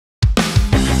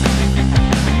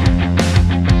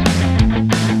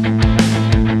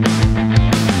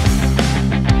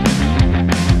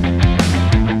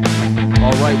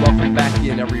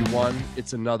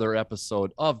It's another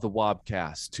episode of the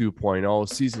Wobcast 2.0,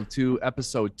 Season 2,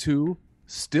 Episode 2.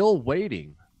 Still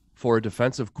waiting for a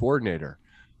defensive coordinator.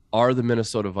 Are the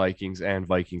Minnesota Vikings and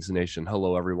Vikings Nation.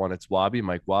 Hello, everyone. It's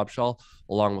Mike Wobschall,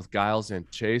 along with Gyles and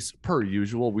Chase. Per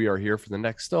usual, we are here for the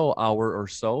next hour or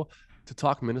so to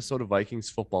talk Minnesota Vikings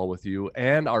football with you,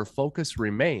 and our focus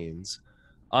remains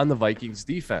on the Vikings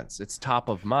defense. It's top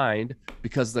of mind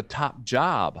because the top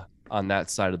job on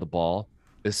that side of the ball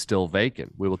is still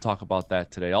vacant. We will talk about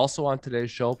that today. Also on today's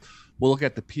show, we'll look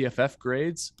at the PFF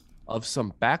grades of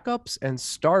some backups and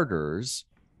starters,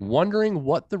 wondering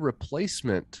what the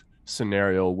replacement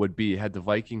scenario would be had the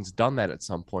Vikings done that at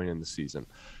some point in the season.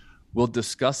 We'll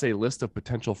discuss a list of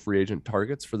potential free agent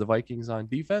targets for the Vikings on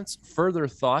defense, further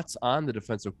thoughts on the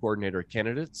defensive coordinator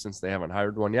candidate since they haven't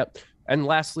hired one yet, and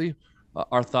lastly,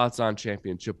 our thoughts on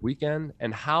championship weekend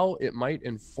and how it might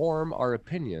inform our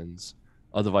opinions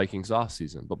of the Vikings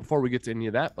offseason. But before we get to any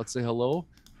of that, let's say hello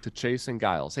to Chase and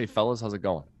Gyles. Hey, fellas, how's it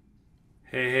going?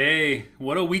 Hey,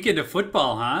 what a weekend of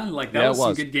football, huh? That was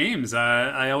some good games.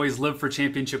 I always live for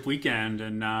championship weekend,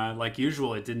 and like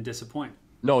usual, it didn't disappoint.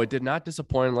 No, it did not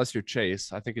disappoint unless you're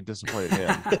Chase. I think it disappointed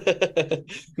him.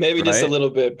 Maybe right? Just a little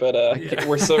bit, but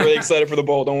we're still really excited for the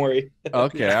bowl. Don't worry.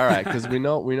 Okay, all right, because we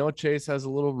know Chase has a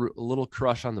little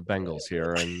crush on the Bengals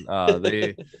here,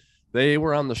 and they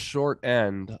were on the short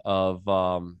end of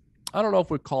I don't know if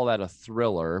we'd call that a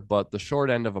thriller, but the short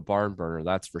end of a barn burner,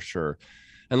 that's for sure.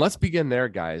 And let's begin there,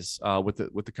 guys, with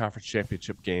the conference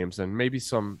championship games and maybe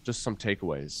some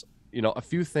takeaways. You know, a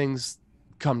few things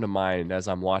come to mind as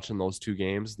I'm watching those two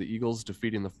games: the Eagles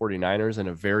defeating the 49ers in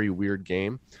a very weird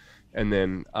game, and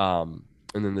then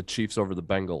the Chiefs over the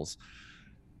Bengals.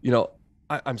 You know,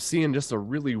 I'm seeing just a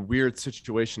really weird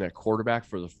situation at quarterback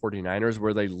for the 49ers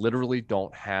where they literally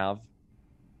don't have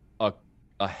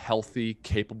a healthy,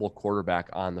 capable quarterback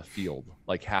on the field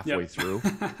like halfway through.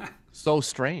 So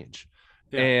strange.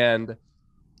 Yeah. And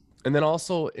then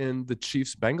also in the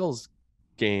Chiefs Bengals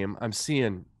game, I'm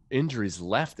seeing injuries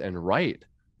left and right.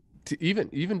 To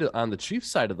even on the Chiefs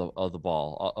side of the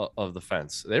ball of the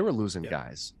fence, they were losing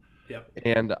guys. Yep.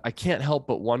 And I can't help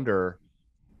but wonder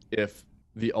if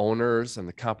the owners and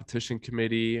the competition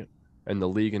committee and the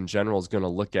league in general is going to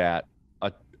look at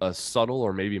a subtle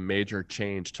or maybe major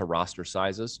change to roster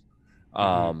sizes,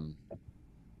 and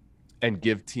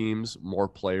give teams more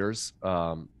players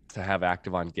to have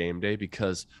active on game day.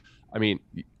 Because, I mean,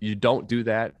 you don't do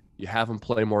that. You have them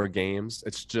play more games.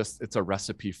 It's a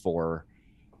recipe for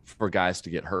guys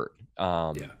to get hurt,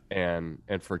 and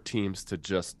for teams to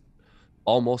just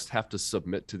almost have to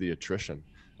submit to the attrition.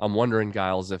 I'm wondering,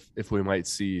 Gyles, if we might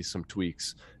see some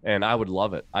tweaks, and I would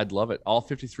love it. I'd love it. All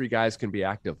 53 guys can be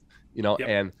active, you know,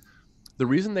 and the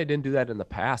reason they didn't do that in the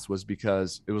past was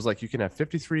because it was like you can have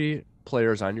 53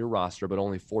 players on your roster, but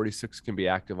only 46 can be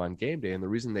active on game day. And the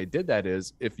reason they did that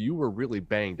is if you were really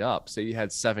banged up, say you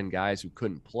had 7 guys who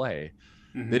couldn't play,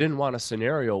 they didn't want a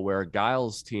scenario where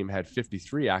Gyles' team had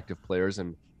 53 active players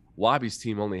and Wabi's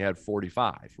team only had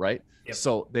 45, right? Yep.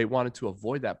 So they wanted to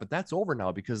avoid that, but that's over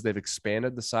now because they've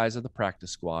expanded the size of the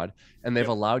practice squad and they've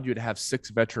allowed you to have 6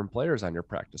 veteran players on your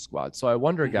practice squad. So I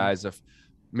wonder, guys, if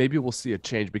maybe we'll see a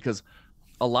change, because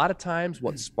a lot of times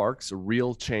what sparks a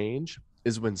real change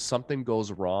is when something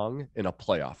goes wrong in a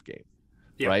playoff game,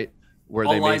 right? Where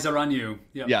all eyes are on you.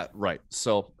 Yeah, right.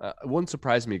 So it wouldn't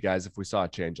surprise me, guys, if we saw a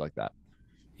change like that.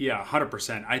 Yeah,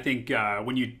 100%. I think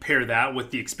when you pair that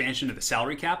with the expansion of the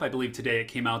salary cap, I believe today it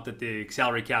came out that the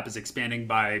salary cap is expanding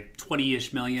by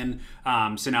 20-ish million.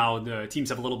 So now the teams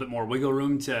have a little bit more wiggle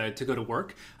room to go to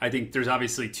work. I think there's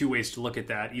obviously 2 ways to look at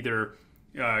that. Either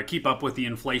keep up with the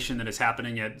inflation that is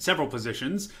happening at several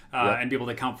positions and be able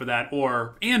to account for that,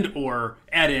 or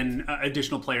add in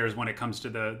additional players when it comes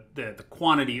to the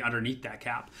quantity underneath that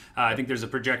cap. I think there's a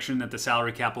projection that the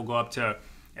salary cap will go up to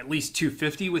at least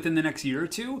 250 within the next year or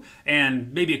two,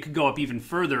 and maybe it could go up even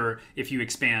further if you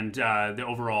expand the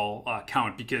overall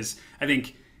count, because I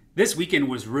think this weekend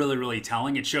was really, really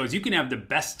telling. It shows you can have the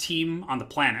best team on the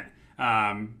planet.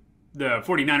 The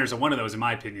 49ers are one of those, in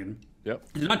my opinion. Yep.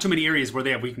 There's not too many areas where they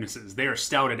have weaknesses. They are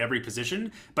stout at every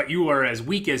position, but you are as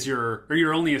weak as you're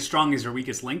only as strong as your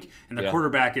weakest link, and the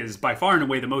quarterback is by far and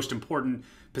away the most important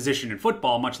position in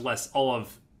football, much less all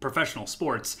of professional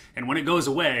sports. And when it goes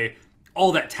away,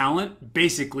 all that talent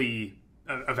basically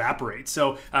evaporates.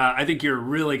 So I think you're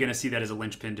really going to see that as a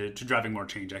linchpin to driving more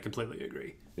change. I completely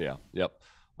agree. Yeah. Yep.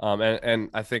 And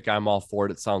I think I'm all for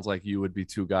it. It sounds like you would be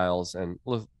too, Gyles. And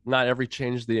not every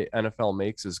change the NFL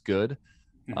makes is good.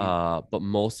 But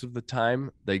most of the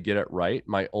time they get it right.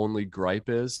 My only gripe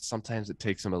is sometimes it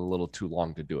takes them a little too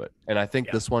long to do it. And I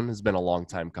think this one has been a long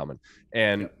time coming.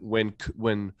 And when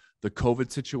the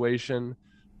COVID situation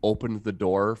opened the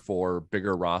door for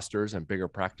bigger rosters and bigger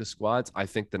practice squads. I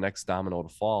think the next domino to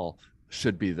fall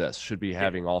should be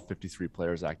having all 53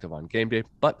 players active on game day.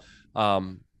 But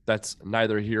that's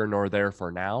neither here nor there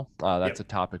for now. That's a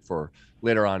topic for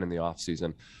later on in the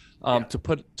offseason. To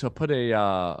put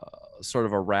a sort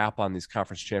of a wrap on these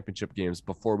conference championship games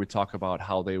before we talk about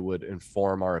how they would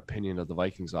inform our opinion of the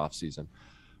Vikings offseason.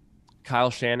 Kyle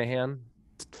Shanahan,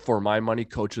 for my money,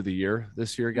 coach of the year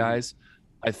this year, guys.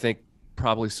 I think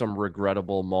probably some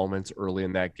regrettable moments early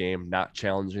in that game, not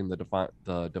challenging the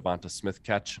Devonta Smith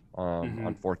catch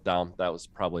on fourth down. That was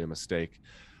probably a mistake.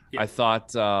 I thought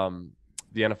the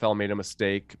NFL made a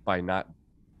mistake by not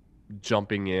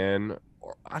jumping in.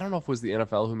 Or I don't know if it was the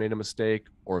NFL who made a mistake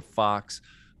or Fox,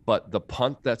 but the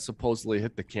punt that supposedly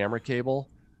hit the camera cable,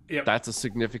 that's a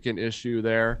significant issue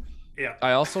there.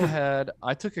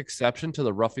 I took exception to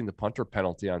the roughing the punter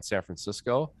penalty on San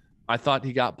Francisco. I thought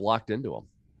he got blocked into him.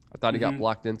 I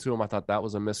thought that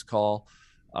was a missed call.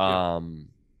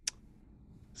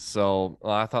 So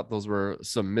I thought those were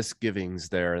some misgivings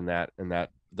there in the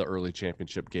early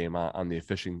championship game on the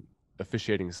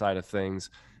officiating side of things.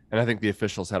 And I think the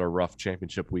officials had a rough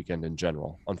championship weekend in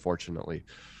general, unfortunately.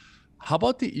 How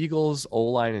about the Eagles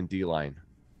O-line and D-line?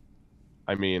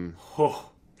 I mean,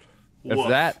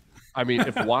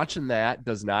 if watching that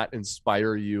does not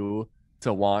inspire you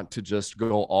to want to just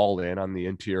go all in on the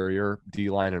interior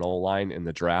D-line and O-line in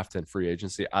the draft and free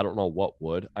agency, I don't know what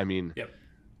would. I mean,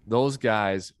 those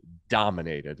guys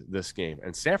dominated this game.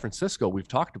 And San Francisco, we've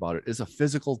talked about it, is a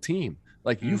physical team.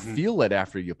 Like, you feel it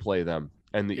after you play them.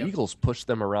 And the Eagles pushed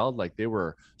them around like they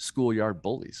were schoolyard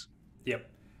bullies.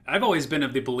 I've always been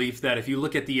of the belief that if you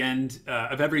look at the end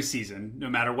of every season, no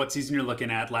matter what season you're looking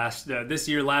at, this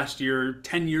year, last year,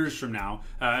 10 years from now,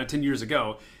 10 years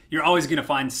ago, you're always going to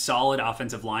find solid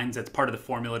offensive lines. That's part of the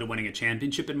formula to winning a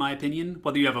championship, in my opinion.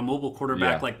 Whether you have a mobile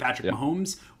quarterback like Patrick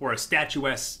Mahomes or a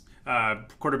statuesque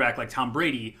quarterback like Tom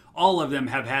Brady, all of them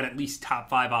have had at least top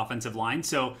 5 offensive lines.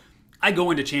 So I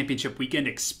go into championship weekend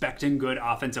expecting good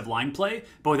offensive line play.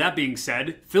 But with that being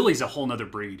said, Philly's a whole nother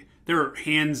breed. They're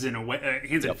hands and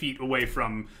feet away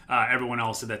from everyone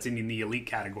else that's in the elite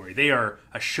category. They are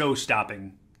a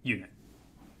show-stopping unit.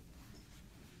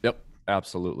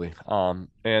 Absolutely. And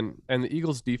the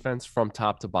Eagles defense from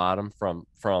top to bottom, from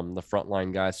the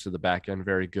frontline guys to the back end,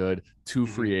 very good. 2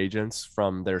 free agents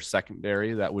from their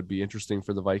secondary that would be interesting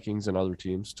for the Vikings and other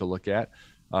teams to look at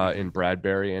in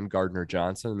Bradbury and Gardner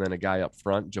Johnson. And then a guy up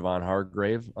front, Javon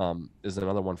Hargrave, is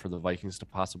another one for the Vikings to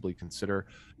possibly consider.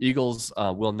 Eagles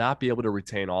will not be able to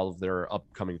retain all of their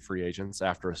upcoming free agents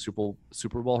after a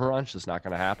Super Bowl run. It's just not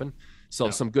going to happen. So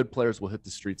some good players will hit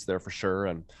the streets there for sure.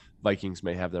 And Vikings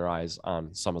may have their eyes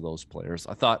on some of those players.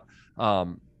 I thought,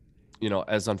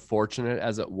 as unfortunate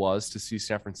as it was to see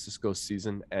San Francisco's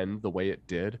season end the way it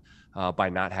did by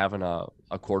not having a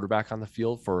quarterback on the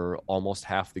field for almost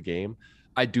half the game,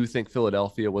 I do think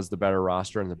Philadelphia was the better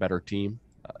roster and the better team.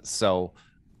 So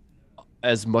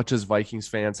as much as Vikings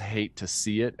fans hate to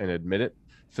see it and admit it,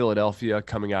 Philadelphia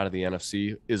coming out of the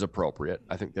NFC is appropriate.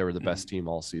 I think they were the best team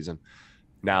all season.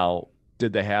 Now,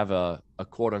 did they have a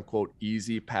quote unquote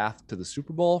easy path to the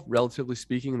Super Bowl? Relatively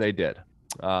speaking, they did.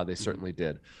 They certainly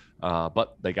did.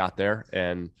 But they got there,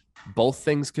 and both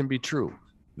things can be true.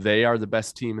 They are the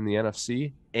best team in the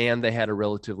NFC, and they had a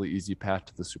relatively easy path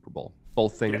to the Super Bowl.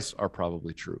 Both things are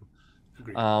probably true.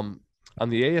 On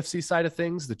the AFC side of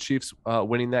things, the Chiefs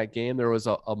winning that game, there was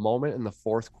a moment in the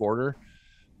fourth quarter,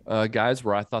 guys,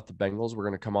 where I thought the Bengals were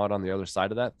going to come out on the other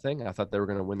side of that thing. I thought they were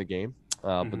going to win the game.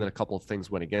 But then a couple of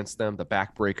things went against them. The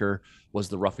backbreaker was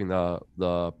the roughing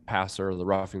the passer, the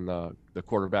roughing the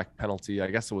quarterback penalty. I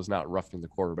guess it was not roughing the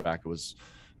quarterback. It was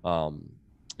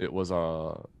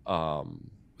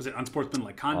was it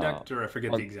unsportsmanlike conduct or I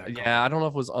forget the exact call. I don't know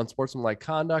if it was unsportsmanlike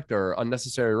conduct or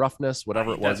unnecessary roughness,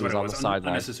 whatever it was on the sideline.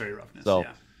 Unnecessary roughness. So,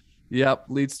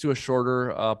 leads to a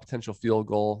shorter potential field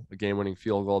goal, a game-winning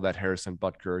field goal that Harrison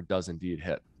Butker does indeed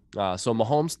hit. So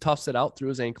Mahomes toughs it out through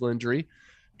his ankle injury.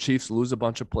 Chiefs lose a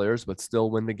bunch of players, but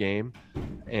still win the game,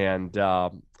 and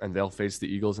they'll face the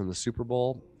Eagles in the Super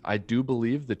Bowl. I do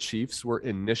believe the Chiefs were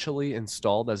initially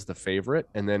installed as the favorite,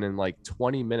 and then in like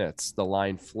 20 minutes, the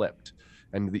line flipped,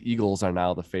 and the Eagles are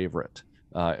now the favorite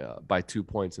by 2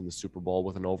 points in the Super Bowl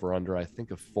with an over-under, I think,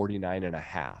 of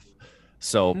 49.5.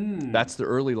 So that's the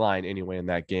early line anyway in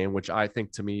that game, which I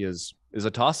think to me is a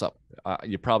toss-up.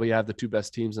 You probably have the 2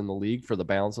 best teams in the league for the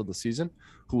balance of the season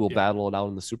who will battle it out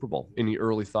in the Super Bowl. Any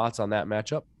early thoughts on that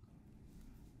matchup?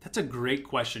 That's a great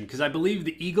question, because I believe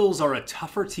the Eagles are a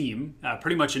tougher team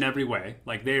pretty much in every way.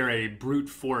 Like, they are a brute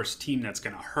force team that's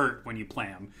going to hurt when you play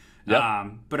them.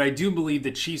 Yep. But I do believe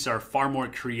the Chiefs are far more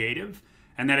creative.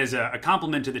 And that is a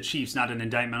compliment to the Chiefs, not an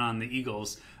indictment on the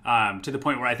Eagles, to the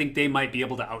point where I think they might be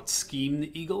able to out-scheme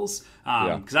the Eagles.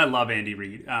 Because I love Andy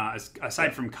Reid.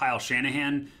 Aside from Kyle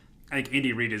Shanahan, I think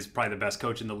Andy Reid is probably the best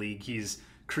coach in the league. He's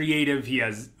creative. He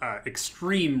has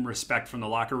extreme respect from the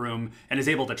locker room and is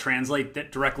able to translate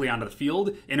that directly onto the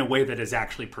field in a way that is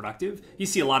actually productive. You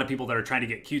see a lot of people that are trying to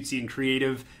get cutesy and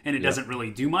creative, and it doesn't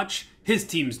really do much. His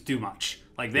teams do much.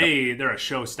 Like they're a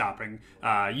show-stopping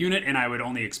unit, and I would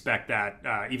only expect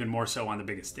that even more so on the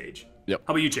biggest stage. Yep.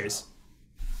 How about you, Chase?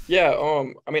 Yeah,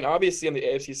 I mean, obviously on the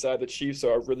AFC side, the Chiefs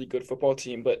are a really good football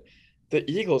team, but the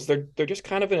Eagles, they're just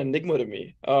kind of an enigma to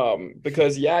me.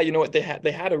 Because you know what, they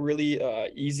had a really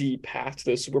easy path to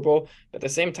the Super Bowl, but at the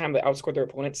same time, they outscored their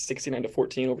opponents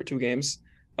 69-14 over 2 games.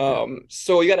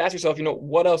 So you got to ask yourself, you know,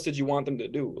 what else did you want them to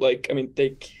do? Like, I mean,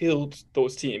 they killed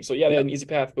those teams. So they had an easy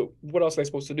path, but what else are they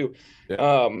supposed to do?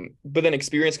 But then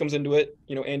experience comes into it.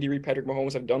 You know, Andy Reid, Patrick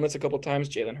Mahomes have done this a couple of times.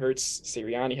 Jalen Hurts,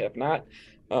 Sirianni have not.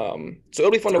 So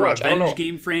it'll be fun to watch. I don't know.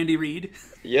 Game for Andy Reid.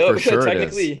 Yeah, sure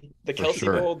technically the Kelsey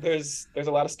Bowl. There's a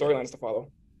lot of storylines to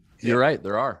follow. You're right.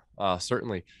 There are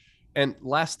certainly. And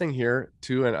last thing here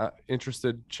too, and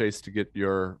interested, Chase, to get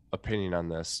your opinion on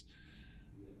this.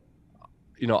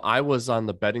 You know, I was on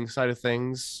the betting side of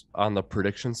things, on the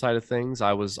prediction side of things.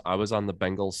 I was on the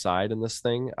Bengals side in this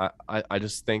thing. I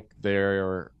just think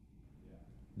they're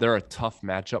a tough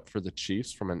matchup for the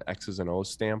Chiefs from an X's and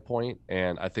O's standpoint.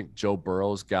 And I think Joe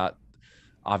Burrow's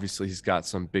he's got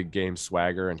some big game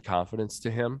swagger and confidence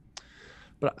to him.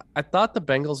 But I thought the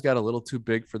Bengals got a little too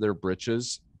big for their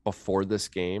britches before this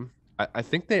game. I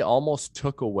think they almost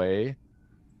took away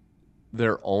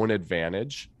their own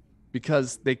advantage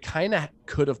because they kind of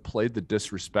could have played the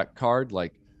disrespect card.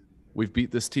 Like, we've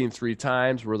beat this team 3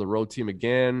 times. We're the road team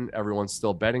again. Everyone's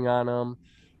still betting on them.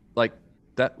 Like,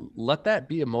 that, let that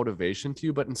be a motivation to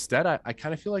you. But instead, I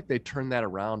kind of feel like they turned that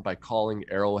around by calling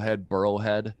Arrowhead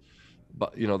Burrowhead.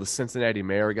 But, you know, the Cincinnati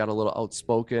mayor got a little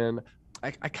outspoken.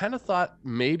 I kind of thought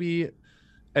maybe,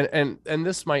 and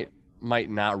this might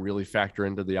not really factor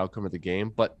into the outcome of the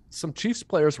game, but some Chiefs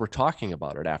players were talking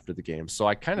about it after the game. So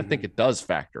I kind of think it does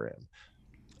factor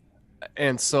in.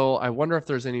 And so I wonder if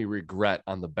there's any regret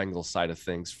on the Bengals side of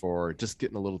things for just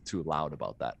getting a little too loud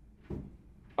about that.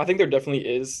 I think there definitely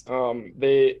is.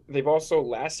 They've also,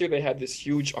 last year they had this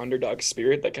huge underdog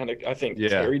spirit that kind of, I think,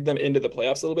 carried them into the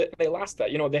playoffs a little bit. They lost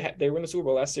that. You know, they were in the Super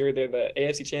Bowl last year. They're the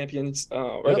AFC champions,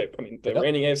 the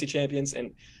reigning AFC champions,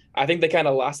 and I think they kind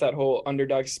of lost that whole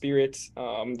underdog spirit,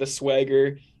 the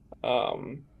swagger.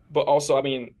 But also, I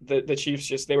mean, the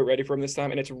Chiefs they were ready for them this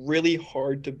time, and it's really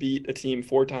hard to beat a team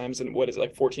 4 times in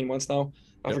 14 months now.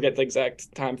 I forget the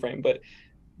exact time frame, but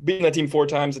beating that team 4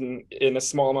 times in a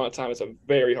small amount of time is a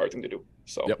very hard thing to do.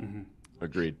 So,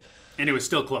 Agreed. And it was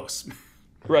still close.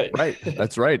 Right.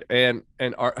 That's right. And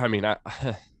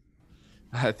I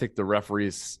think the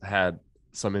referees had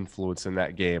some influence in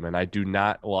that game, and I do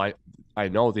not. Well, I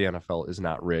know the NFL is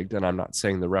not rigged, and I'm not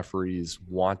saying the referees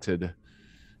wanted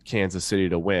Kansas City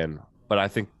to win, but I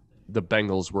think the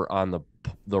Bengals were on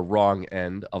the wrong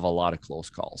end of a lot of close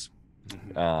calls.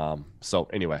 So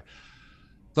anyway,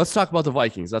 let's talk about the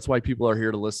Vikings. That's why people are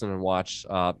here to listen and watch.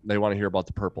 They want to hear about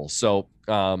the purple. So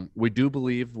we do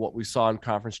believe what we saw in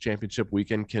Conference Championship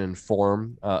weekend can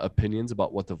inform opinions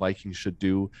about what the Vikings should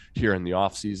do here in the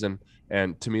offseason.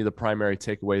 And to me, the primary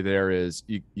takeaway there is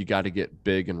you got to get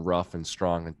big and rough and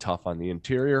strong and tough on the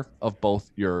interior of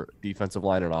both your defensive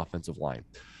line and offensive line.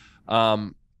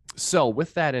 So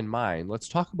with that in mind, let's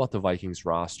talk about the Vikings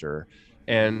roster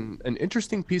and an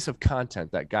interesting piece of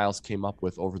content that Gyles came up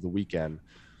with over the weekend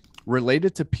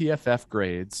related to PFF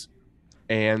grades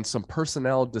and some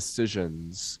personnel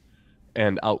decisions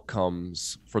and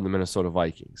outcomes for the Minnesota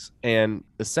Vikings. And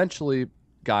essentially,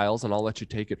 Gyles, and I'll let you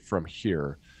take it from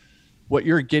here, what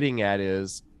you're getting at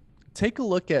is take a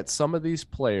look at some of these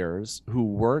players who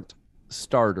weren't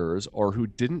starters or who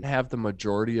didn't have the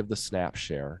majority of the snap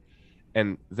share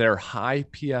and their high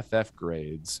PFF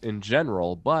grades in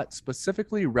general, but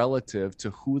specifically relative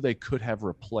to who they could have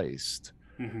replaced,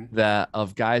 that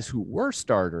of guys who were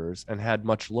starters and had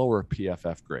much lower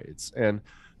PFF grades. And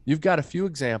you've got a few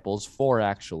examples, 4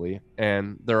 actually,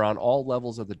 and they're on all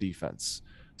levels of the defense.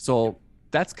 So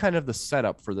that's kind of the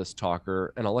setup for this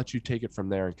talker, and I'll let you take it from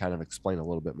there and kind of explain a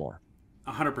little bit more.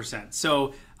 100%.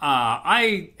 So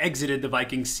I exited the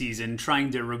Vikings season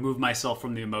trying to remove myself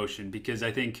from the emotion because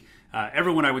I think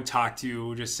everyone I would talk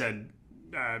to just said,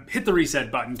 hit the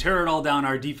reset button, tear it all down.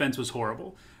 Our defense was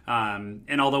horrible.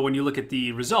 And although when you look at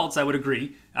the results, I would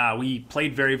agree, we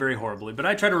played very, very horribly. But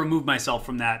I try to remove myself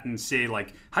from that and say,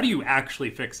 like, how do you actually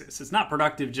fix this? It's not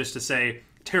productive just to say,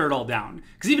 tear it all down.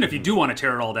 Because even if you do want to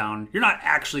tear it all down, you're not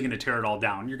actually going to tear it all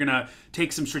down. You're going to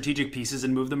take some strategic pieces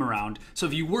and move them around. So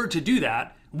if you were to do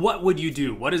that, what would you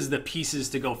do? What is the pieces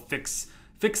to go fix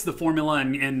the formula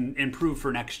and improve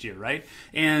for next year, right?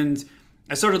 And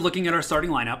I started looking at our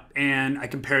starting lineup and I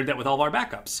compared that with all of our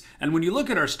backups. And when you look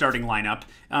at our starting lineup,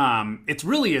 it's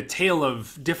really a tale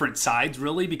of different sides,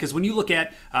 really, because when you look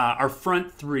at our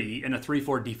front three in a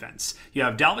 3-4 defense, you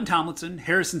have Dalvin Tomlinson,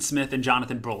 Harrison Smith, and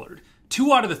Jonathan Bullard.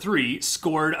 2 out of the 3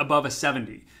 scored above a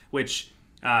 70, which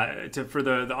for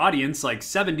the audience, like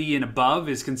 70 and above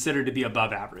is considered to be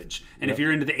above average. And if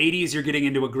you're into the 80s, you're getting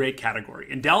into a great category.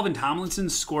 And Dalvin Tomlinson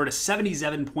scored a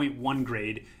 77.1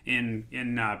 grade in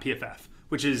PFF,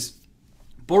 which is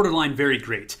borderline very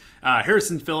great.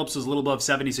 Harrison Phillips was a little above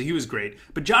 70, so he was great.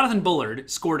 But Jonathan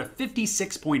Bullard scored a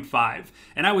 56.5,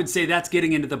 and I would say that's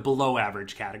getting into the below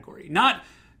average category. Not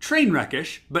train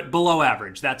wreckish, but below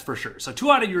average, that's for sure. So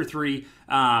 2 out of your 3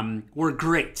 were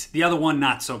great. The other one,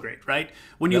 not so great, right?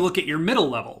 When you look at your middle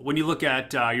level, when you look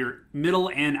at your middle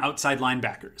and outside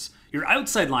linebackers, your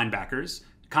outside linebackers,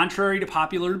 contrary to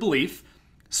popular belief,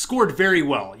 scored very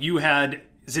well. You had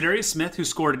Zadarius Smith, who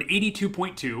scored an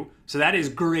 82.2, so that is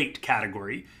great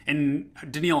category. And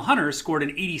Danielle Hunter scored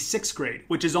an 86 grade,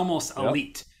 which is almost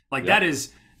elite. Like that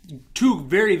is 2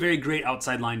 very, very great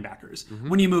outside linebackers.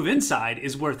 When you move inside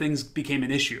is where things became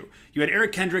an issue. You had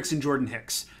Eric Kendricks and Jordan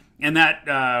Hicks, and that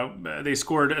they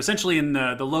scored essentially in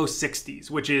the low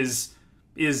 60s, which is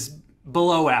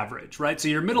below average, right? So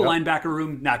your middle linebacker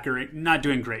room, not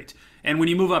doing great. And when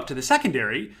you move up to the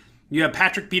secondary, you have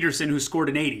Patrick Peterson, who scored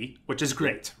an 80, which is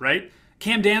great, right?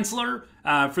 Cam Dantzler,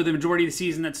 for the majority of the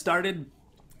season that started,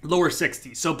 lower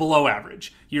 60s, so below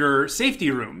average. Your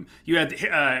safety room, you had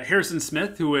Harrison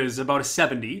Smith, who is about a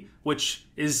 70, which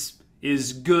is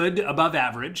good, above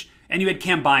average. And you had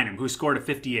Cam Bynum, who scored a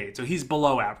 58, so he's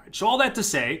below average. So all that to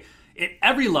say, at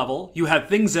every level, you have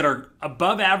things that are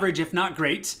above average, if not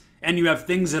great, and you have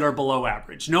things that are below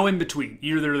average. No in between.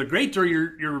 You're either the great or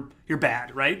you're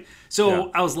bad, right?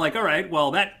 So I was like, all right, well,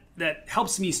 that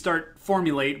helps me start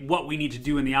formulate what we need to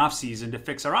do in the offseason to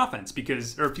fix our offense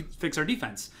or fix our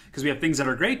defense, because we have things that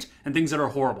are great and things that are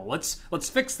horrible. Let's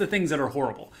fix the things that are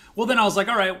horrible. Well, then I was like,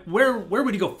 all right, where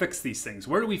would you go fix these things?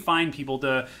 Where do we find people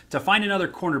to find another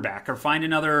cornerback or find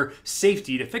another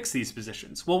safety to fix these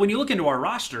positions? Well, when you look into our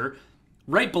roster,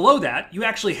 right below that, you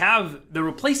actually have the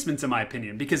replacements, in my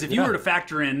opinion, because if you were to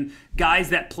factor in guys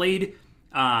that played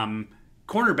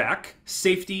cornerback,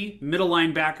 safety, middle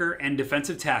linebacker, and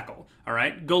defensive tackle, all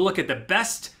right? Go look at the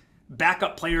best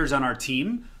backup players on our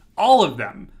team. All of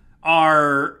them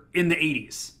are in the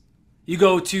 80s. You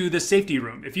go to the safety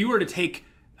room. If you were to take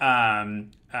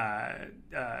Cam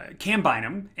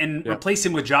Bynum and replace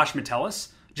him with Josh Metellus,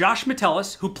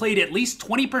 who played at least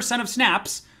 20% of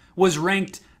snaps, was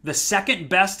ranked the second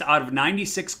best out of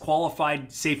 96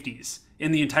 qualified safeties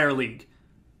in the entire league.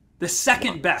 The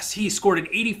second best. He scored an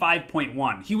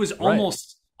 85.1. He was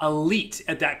almost elite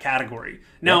at that category.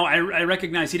 Now, I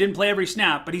recognize he didn't play every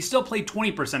snap, but he still played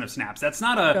 20% of snaps. That's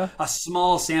not a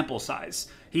small sample size.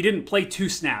 He didn't play 2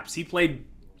 snaps. He played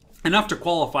enough to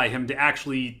qualify him to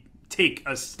actually take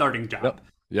a starting job,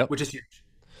 which is huge.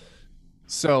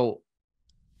 So,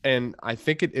 and I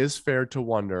think it is fair to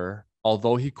wonder,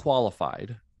 although he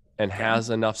qualified and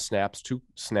has enough snaps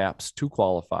to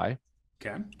qualify,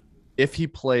 if he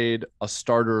played a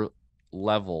starter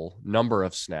level number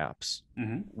of snaps,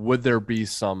 would there be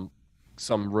some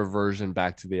reversion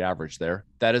back to the average there?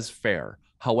 That is fair.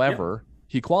 However,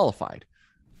 he qualified,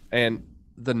 and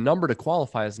the number to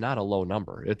qualify is not a low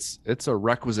number. It's a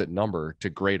requisite number to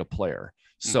grade a player.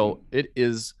 So it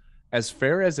is as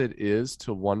fair as it is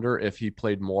to wonder if he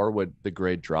played more, would the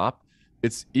grade drop?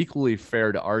 It's equally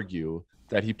fair to argue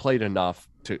that he played enough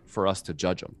for us to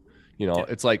judge him. You know,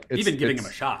 it's like even giving him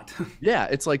a shot.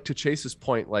 It's like, to Chase's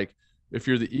point, like if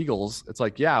you're the Eagles, it's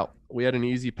like, we had an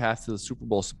easy path to the Super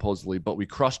Bowl supposedly, but we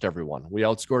crushed everyone. We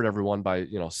outscored everyone by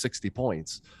 60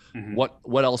 points.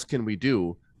 What else can we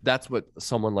do? That's what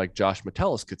someone like Josh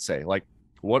Metellus could say. Like,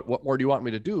 what more do you want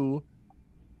me to do?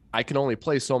 I can only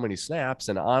play so many snaps,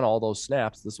 and on all those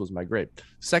snaps, this was my grade.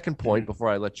 Second point, before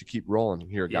I let you keep rolling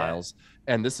here, Gyles,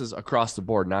 and this is across the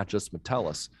board, not just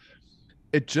Metellus.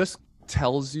 It just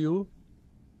tells you,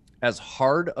 as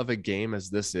hard of a game as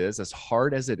this is, as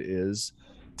hard as it is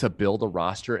to build a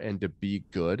roster and to be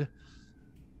good,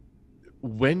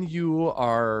 when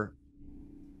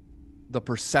the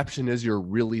perception is you're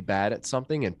really bad at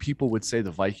something, and people would say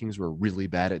the Vikings were really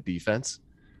bad at defense,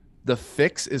 the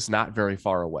fix is not very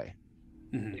far away.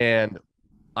 And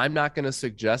I'm not going to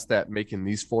suggest that making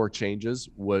these 4 changes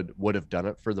would have done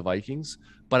it for the Vikings,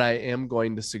 but I am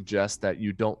going to suggest that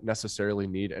you don't necessarily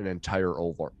need an entire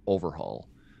overhaul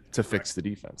to fix the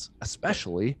defense,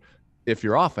 especially if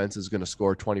your offense is going to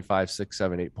score 25, 6,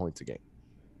 7, 8 points a game.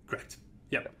 Correct.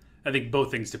 Yep. I think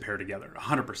both things to pair together,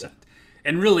 100%.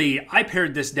 And really, I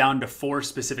pared this down to 4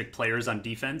 specific players on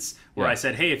defense where I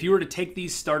said, hey, if you were to take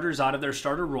these starters out of their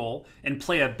starter role and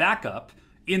play a backup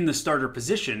in the starter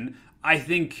position, I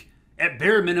think at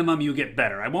bare minimum you get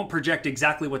better. I won't project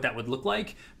exactly what that would look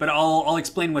like, but I'll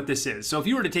explain what this is. So if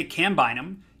you were to take Cam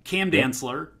Bynum, Cam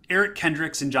Dantzler, Eric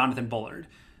Kendricks, and Jonathan Bullard,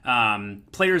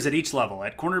 players at each level,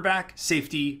 at cornerback,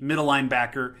 safety, middle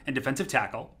linebacker, and defensive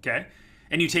tackle, okay?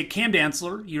 And you take Cam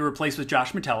Dantzler, you replace with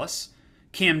Josh Metellus,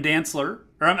 Cam Bynum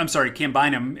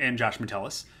and Josh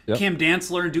Metellus, Cam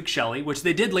Dantzler and Duke Shelley, which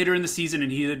they did later in the season,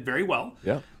 and he did very well.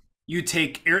 You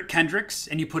take Eric Kendricks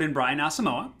and you put in Brian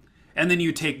Asamoah, and then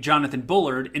you take Jonathan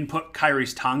Bullard and put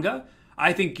Kairis Tonga.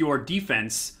 I think your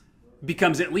defense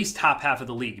becomes at least top half of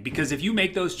the league, because if you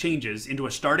make those changes into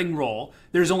a starting role,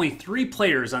 there's only 3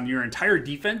 players on your entire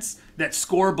defense that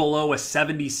score below a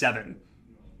 77.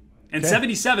 And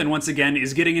 77, once again,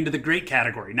 is getting into the great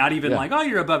category. Not even like, oh,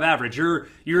 you're above average.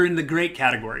 You're in the great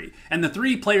category. And the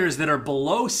 3 players that are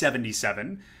below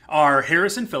 77 are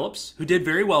Harrison Phillips, who did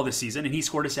very well this season, and he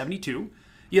scored a 72.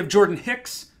 You have Jordan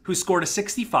Hicks, who scored a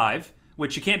 65,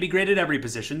 which you can't be great at every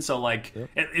position, so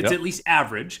it's at least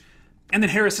average. And then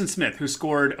Harrison Smith, who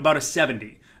scored about a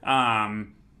 70.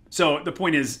 So the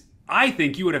point is, I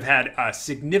think you would have had a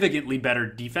significantly better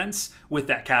defense with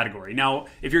that category. Now,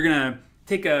 if you're going to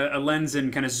take a lens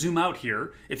and kind of zoom out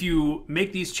here, if you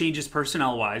make these changes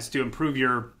personnel-wise to improve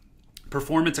your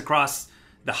performance across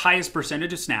the highest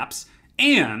percentage of snaps,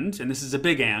 and this is a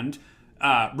big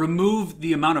remove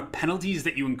the amount of penalties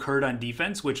that you incurred on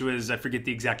defense, which was, I forget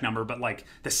the exact number, but like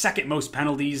the second most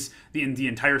penalties in the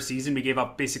entire season. We gave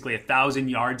up basically 1,000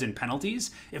 yards in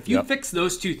penalties. If you fix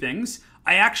those 2 things,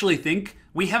 I actually think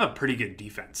we have a pretty good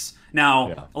defense.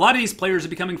 Now, a lot of these players are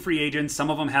becoming free agents.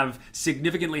 Some of them have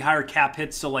significantly higher cap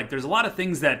hits. So there's a lot of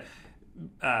things that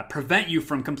prevent you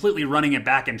from completely running it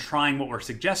back and trying what we're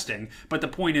suggesting. But the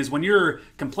point is, when you're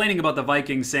complaining about the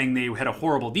Vikings saying they had a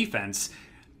horrible defense,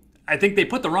 I think they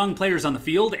put the wrong players on the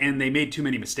field and they made too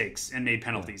many mistakes and made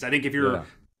penalties. I think if you're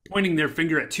pointing their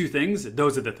finger at 2 things,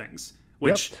 those are the things.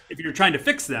 Which, if you're trying to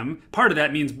fix them, part of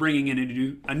that means bringing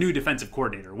in a new defensive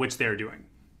coordinator, which they're doing.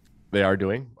 They are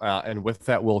doing. And with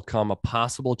that will come a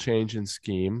possible change in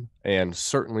scheme and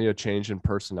certainly a change in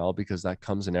personnel, because that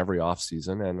comes in every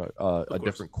offseason. And a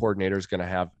different coordinator is going to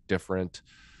have different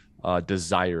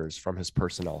desires from his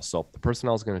personnel. So the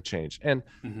personnel is going to change. And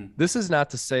this is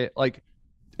not to say,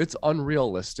 it's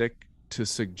unrealistic to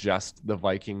suggest the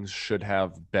Vikings should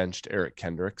have benched Eric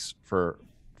Kendricks for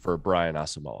Brian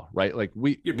Asamoah, right?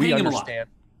 We understand,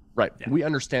 right? Yeah. We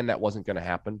understand that wasn't going to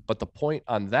happen, but the point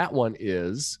on that one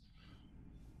is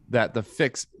that the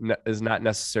fix is not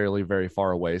necessarily very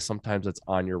far away. Sometimes it's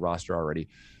on your roster already.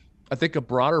 I think a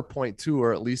broader point too,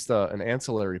 or at least an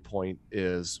ancillary point,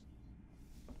 is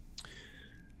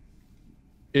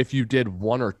if you did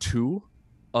 1 or 2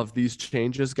 of these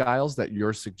changes, Gyles, that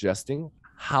you're suggesting,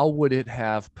 how would it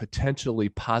have potentially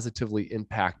positively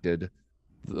impacted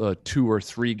the 2 or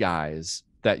 3 guys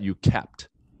that you kept,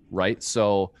 right?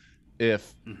 So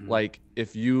if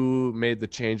if you made the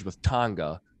change with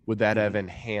Tonga, would that have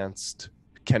enhanced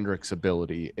Kendrick's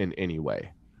ability in any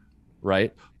way,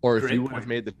 right? Or if you would have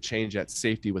made the change at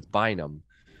safety with Bynum,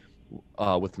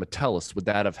 with Metellus, would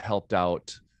that have helped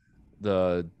out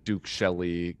the Duke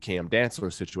Shelley, Cam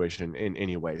Dantzler situation in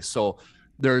any way? So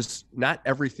there's not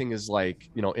everything is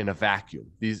in a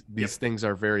vacuum. These things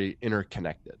are very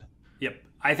interconnected. Yep.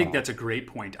 I think that's a great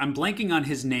point. I'm blanking on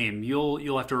his name.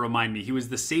 You'll have to remind me. He was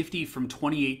the safety from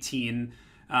 2018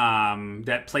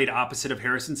 that played opposite of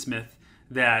Harrison Smith,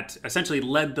 that essentially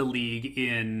led the league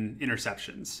in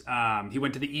interceptions. He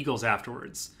went to the Eagles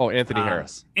afterwards. Oh, Anthony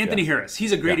Harris. Anthony Harris.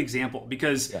 He's a great example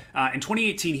because in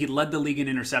 2018, he led the league in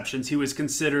interceptions. He was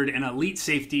considered an elite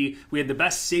safety. We had the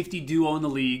best safety duo in the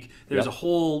league. There's a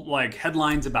whole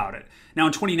headlines about it. Now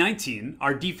in 2019,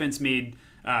 our defense made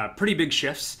pretty big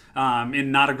shifts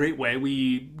in not a great way.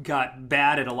 We got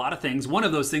bad at a lot of things. One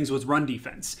of those things was run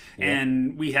defense.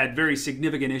 And we had very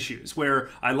significant issues where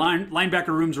our linebacker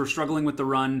rooms were struggling with the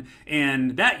run.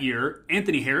 And that year,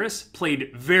 Anthony Harris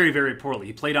played very, very poorly.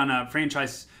 He played on a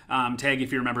franchise tag,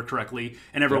 if you remember correctly.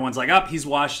 And everyone's he's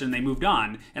washed, and they moved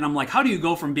on. And I'm like, how do you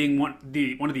go from being one of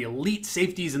the elite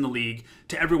safeties in the league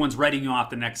to everyone's writing you off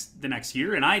the next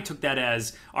year? And I took that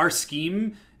as our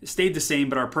scheme stayed the same,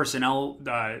 but our personnel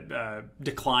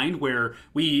declined, where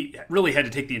we really had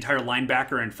to take the entire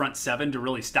linebacker and front seven to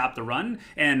really stop the run.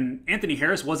 And Anthony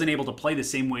Harris wasn't able to play the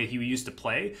same way he used to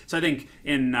play. So I think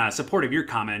in support of your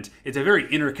comment, it's a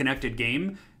very interconnected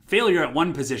game. Failure at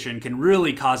one position can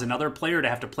really cause another player to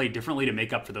have to play differently to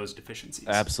make up for those deficiencies.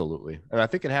 Absolutely. And I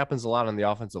think it happens a lot on the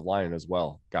offensive line as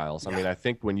well, Gyles. I mean, I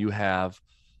think when you have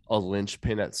a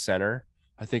linchpin at center,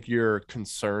 I think your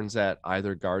concerns at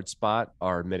either guard spot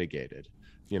are mitigated,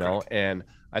 you know, Correct. And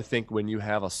I think when you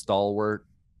have a stalwart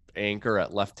anchor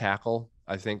at left tackle,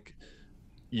 I think,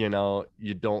 you know,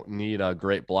 you don't need a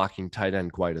great blocking tight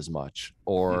end quite as much,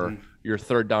 or your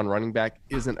third down running back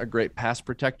isn't a great pass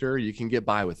protector. You can get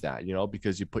by with that, you know,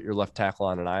 because you put your left tackle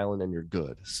on an island and you're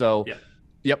good. So,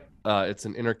 it's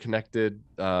an interconnected,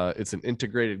 it's an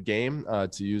integrated game,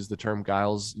 to use the term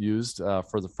Gyles used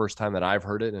for the first time that I've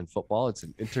heard it in football. It's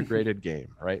an integrated game,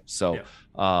 right? So,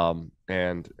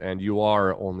 and you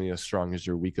are only as strong as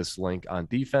your weakest link on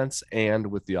defense and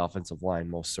with the offensive line,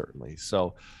 most certainly.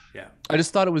 So, I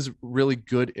just thought it was really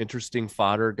good, interesting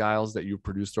fodder, Gyles, that you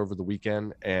produced over the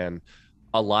weekend, and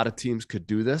a lot of teams could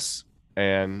do this.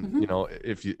 And you know,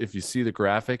 if you see the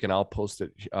graphic, and I'll post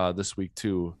it this week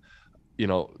too. You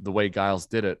know, the way Gyles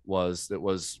did it was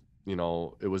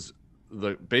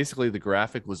basically the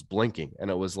graphic was blinking, and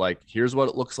it was like, here's what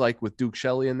it looks like with Duke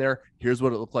Shelley in there. Here's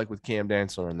what it looked like with Cam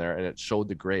Dantzler in there. And it showed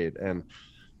the grade. And,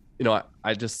 you know,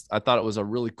 I thought it was a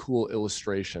really cool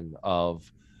illustration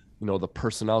of, you know, the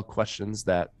personnel questions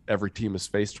that every team is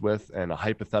faced with, and a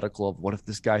hypothetical of what if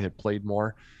this guy had played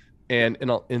more. And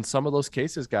in some of those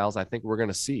cases, Gyles, I think we're going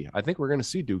to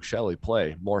see Duke Shelley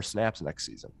play more snaps next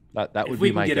season. That would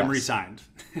be my guess. If we can get him re-signed.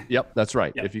 Yep, that's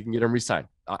right. If you can get him re-signed,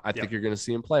 I think you're going to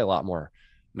see him play a lot more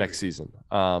next season.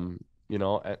 You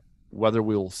know, whether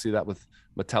we will see that with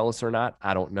Metellus or not,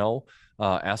 I don't know.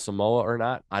 Asamoah or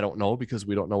not, I don't know, because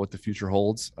we don't know what the future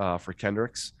holds for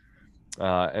Kendricks.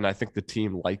 And I think the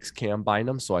team likes Cam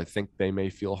Bynum, so I think they may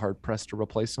feel hard pressed to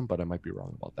replace him, but I might be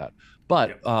wrong about that.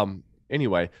 But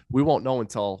anyway, we won't know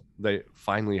until they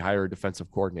finally hire a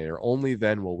defensive coordinator. Only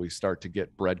then will we start to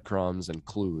get breadcrumbs and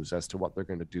clues as to what they're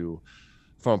going to do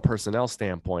from a personnel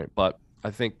standpoint. But I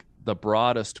think the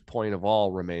broadest point of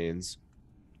all remains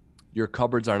your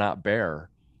cupboards are not bare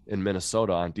in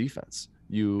Minnesota on defense.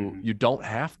 You don't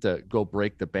have to go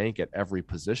break the bank at every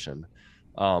position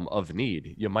of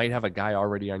need. You might have a guy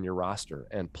already on your roster,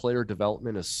 and player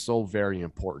development is so very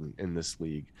important in this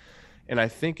league. And I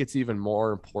think it's even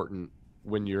more important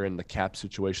when you're in the cap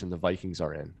situation the Vikings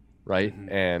are in, right?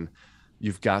 And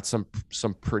you've got some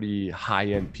pretty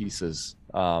high-end pieces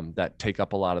that take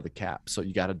up a lot of the cap. So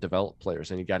you got to develop players,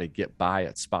 and you got to get by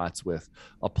at spots with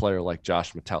a player like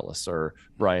Josh Metellus or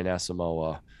Brian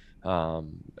Asamoah.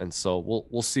 And so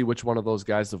we'll see which one of those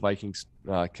guys the Vikings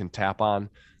can tap on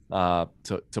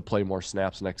to play more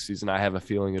snaps next season. I have a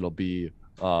feeling it'll be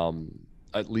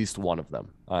at least one of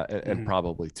them, and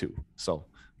probably two. So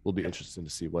will be interesting to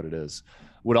see what it is.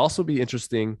 Would also be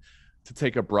interesting to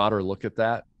take a broader look at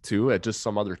that too, at just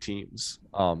some other teams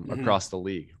across the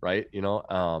league, right? You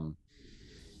know,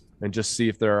 and just see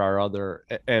if there are other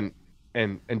and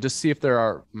just see if there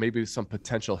are maybe some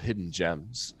potential hidden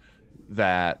gems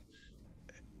that,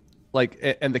 like,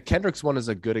 and the Kendricks one is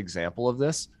a good example of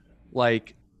this.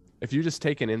 Like, if you just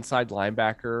take an inside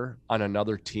linebacker on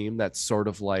another team that's sort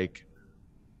of like,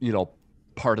 you know,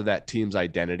 part of that team's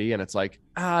identity, and it's like,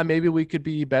 maybe we could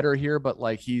be better here, but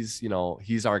like, he's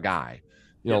our guy,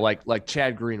 you know, like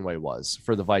Chad Greenway was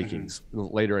for the Vikings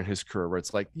later in his career, where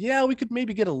it's like, yeah, we could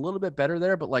maybe get a little bit better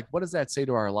there, but like, what does that say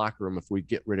to our locker room if we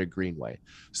get rid of Greenway?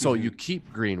 So you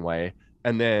keep Greenway,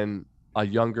 and then a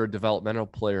younger developmental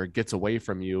player gets away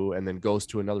from you and then goes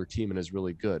to another team and is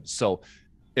really good. So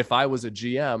if I was a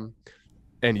GM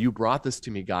and you brought this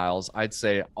to me, Gyles, I'd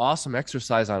say, awesome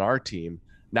exercise on our team.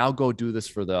 Now go do this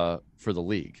for the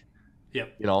league. You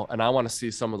know, and I want to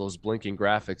see some of those blinking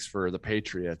graphics for the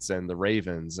Patriots and the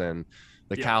Ravens and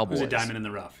the Cowboys. Who's a diamond in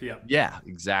the rough. Yeah,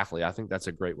 exactly. I think that's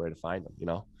a great way to find them, you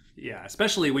know? Yeah,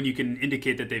 especially when you can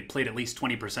indicate that they've played at least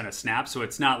 20% of snaps. So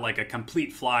it's not like a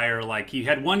complete flyer, like you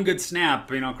had one good snap,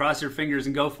 you know, cross your fingers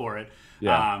and go for it.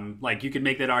 Like you could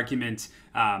make that argument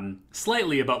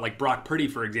slightly about like Brock Purdy,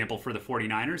 for example, for the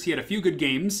 49ers. He had a few good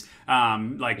games.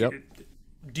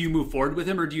 Do you move forward with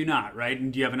him or do you not, right?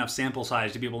 And do you have enough sample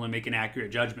size to be able to make an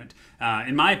accurate judgment?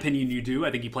 In my opinion, you do. I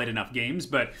think he played enough games,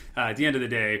 but at the end of the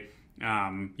day,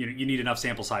 you need enough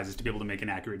sample sizes to be able to make an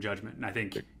accurate judgment. And I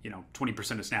think,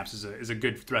 20% of snaps is a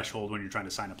good threshold when you're trying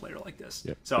to sign a player like this.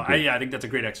 So I think that's a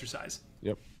great exercise.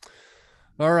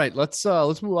 All right, let's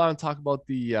move on and talk about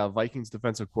the Vikings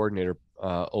defensive coordinator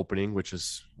opening, which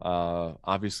is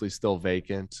obviously still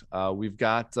vacant. We've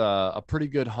got a pretty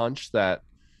good hunch that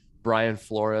Brian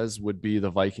Flores would be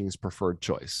the Vikings' preferred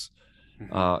choice.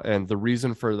 And the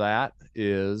reason for that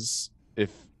is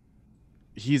if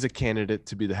he's a candidate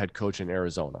to be the head coach in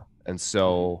Arizona. And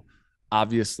so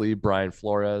obviously Brian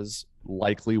Flores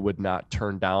likely would not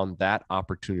turn down that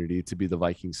opportunity to be the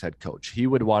Vikings head coach. He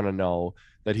would want to know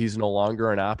that he's no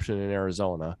longer an option in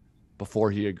Arizona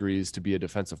before he agrees to be a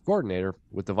defensive coordinator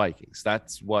with the Vikings.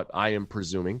 That's what I am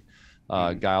presuming.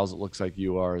 Gyles, it looks like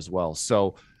you are as well.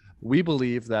 So we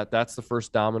believe that that's the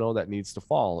first domino that needs to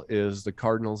fall is the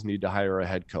Cardinals need to hire a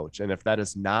head coach. And if that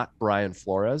is not Brian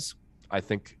Flores, I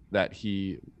think that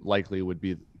he likely would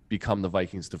become the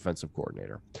Vikings defensive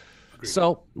coordinator. Agreed.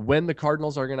 So when the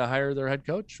Cardinals are going to hire their head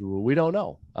coach, we don't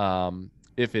know.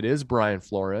 If it is Brian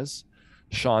Flores,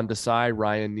 Sean Desai,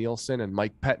 Ryan Nielsen, and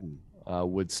Mike Pettin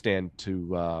would stand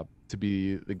to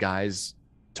be the guys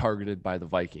targeted by the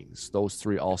Vikings. Those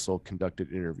three also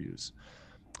conducted interviews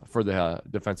for the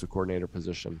defensive coordinator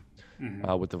position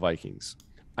with the Vikings.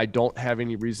 I don't have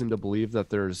any reason to believe that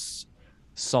there's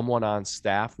someone on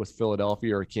staff with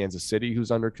Philadelphia or Kansas City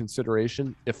who's under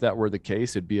consideration. If that were the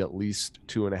case, it'd be at least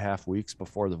 2.5 weeks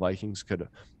before the Vikings could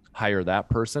hire that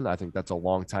person. I think that's a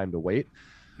long time to wait.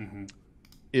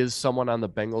 Is someone on the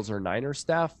Bengals or Niners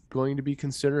staff going to be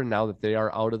considered now that they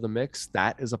are out of the mix?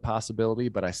 That is a possibility,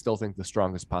 but I still think the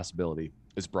strongest possibility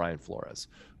is Brian Flores.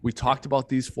 We talked about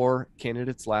these 4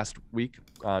 candidates last week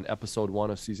on episode 1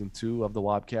 of season 2 of the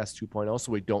Wobcast 2.0,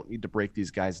 so we don't need to break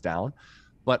these guys down.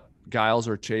 But Gyles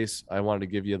or Chase, I wanted to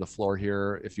give you the floor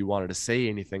here if you wanted to say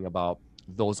anything about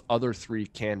those other 3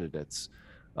 candidates.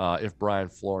 If Brian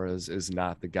Flores is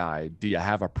not the guy, do you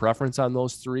have a preference on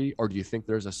those 3, or do you think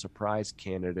there's a surprise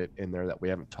candidate in there that we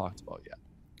haven't talked about yet?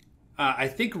 I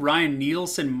think Ryan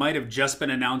Nielsen might have just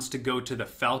been announced to go to the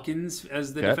Falcons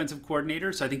as the defensive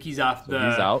coordinator, so I think he's off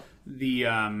the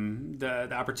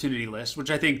opportunity list, which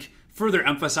I think further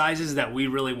emphasizes that we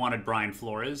really wanted Brian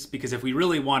Flores, because if we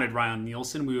really wanted Ryan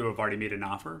Nielsen, we would have already made an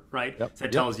offer, right? So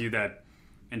that tells you that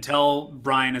until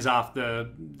Brian is off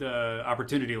the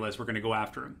opportunity list, we're going to go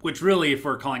after him, which really, if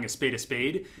we're calling a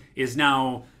spade, is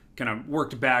now kind of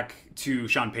worked back to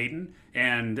Sean Payton.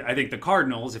 And I think the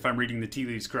Cardinals, if I'm reading the tea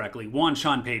leaves correctly, want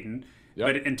Sean Payton.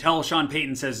 But until Sean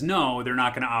Payton says no, they're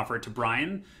not going to offer it to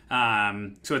Brian.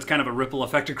 So it's kind of a ripple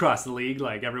effect across the league.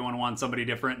 Like everyone wants somebody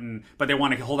different, but they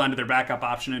want to hold on to their backup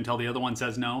option until the other one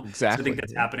says no. Exactly. So I think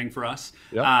that's happening for us.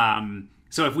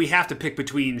 So if we have to pick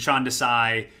between Sean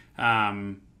Desai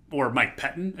or Mike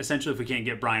Pettin, essentially, if we can't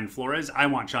get Brian Flores, I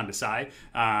want Sean Desai.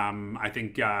 I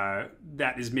think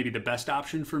that is maybe the best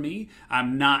option for me.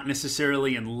 I'm not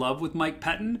necessarily in love with Mike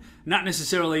Pettin. Not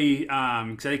necessarily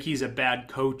because I think he's a bad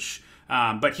coach,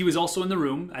 but he was also in the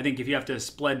room. I think if you have to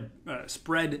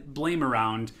spread blame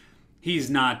around, he's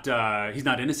not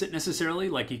innocent necessarily.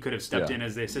 Like he could have stepped in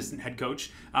as the assistant head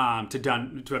coach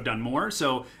to have done more.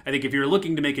 So I think if you're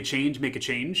looking to make a change, make a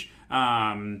change.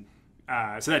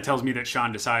 So that tells me that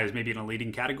Sean Desai is maybe in a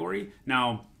leading category.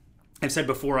 Now, I've said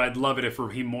before, I'd love it if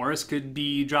Raheem Morris could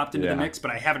be dropped into the mix,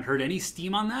 but I haven't heard any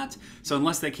steam on that. So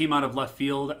unless that came out of left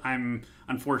field, I'm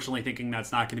unfortunately thinking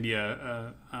that's not going to be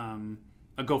a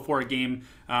go for it game.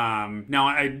 Now,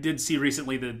 I did see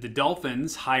recently that the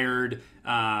Dolphins hired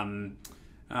Vic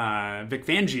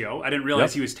Fangio. I didn't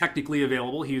realize he was technically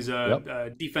available. He was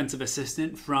a defensive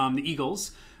assistant from the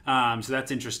Eagles. So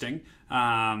that's interesting.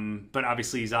 But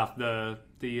obviously he's off the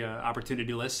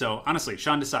opportunity list. So honestly,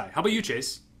 Sean Desai. How about you,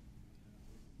 Chase?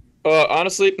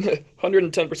 Honestly,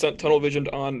 110% tunnel visioned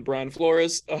on Brian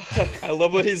Flores. I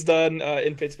love what he's done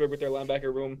in Pittsburgh with their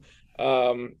linebacker room.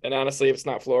 And honestly, if it's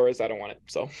not Flores, I don't want it.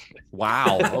 So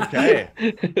wow. Okay.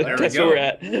 That's where we're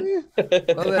at.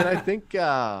 Well, then I think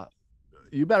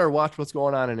you better watch what's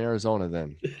going on in Arizona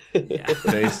then.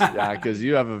 Because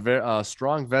you have a very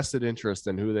strong vested interest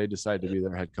in who they decide to be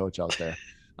their head coach out there.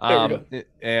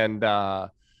 And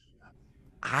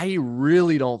I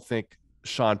really don't think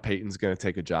Sean Payton's going to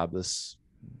take a job this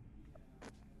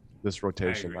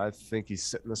rotation. I think he's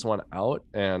sitting this one out,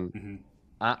 and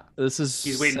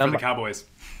he's waiting for the Cowboys.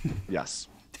 Yes,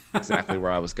 exactly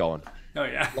where I was going. Oh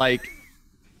yeah,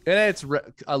 and it's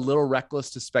a little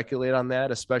reckless to speculate on that,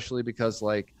 especially because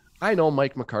I know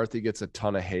Mike McCarthy gets a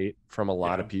ton of hate from a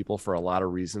lot of people for a lot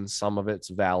of reasons. Some of it's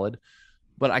valid,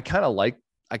 but I kind of like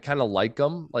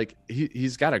him.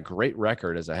 He's got a great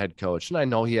record as a head coach, and I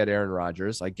know he had Aaron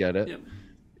Rodgers. I get it,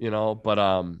 but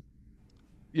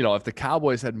if the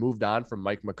Cowboys had moved on from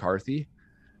Mike McCarthy,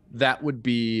 that would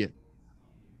be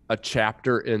a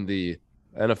chapter in the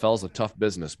NFL's a tough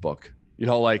business book.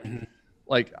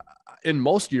 Like in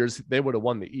most years they would have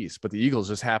won the East, but the Eagles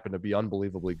just happened to be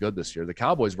unbelievably good this year. The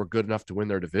Cowboys were good enough to win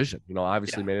their division.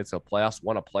 Obviously made it to the playoffs,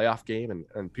 won a playoff game,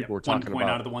 and people were talking 1 point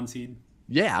about out of the 1 seed.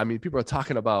 Yeah, I mean, people are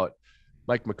talking about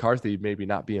Mike McCarthy maybe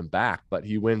not being back, but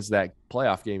he wins that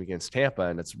playoff game against Tampa,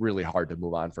 and it's really hard to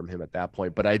move on from him at that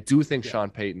point. But I do think Sean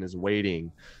Payton is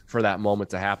waiting for that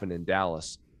moment to happen in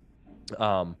Dallas,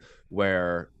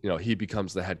 where he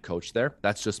becomes the head coach there.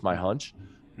 That's just my hunch.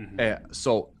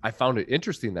 So I found it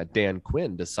interesting that Dan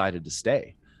Quinn decided to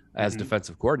stay as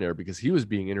defensive coordinator, because he was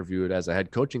being interviewed as a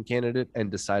head coaching candidate and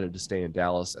decided to stay in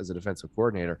Dallas as a defensive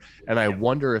coordinator. And I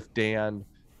wonder if Dan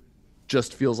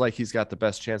just feels like he's got the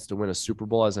best chance to win a Super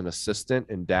Bowl as an assistant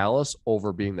in Dallas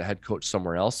over being the head coach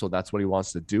somewhere else. So that's what he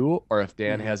wants to do. Or if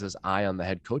Dan has his eye on the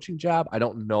head coaching job. I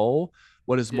don't know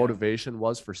what his motivation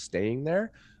was for staying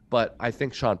there, but I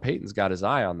think Sean Payton's got his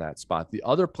eye on that spot. The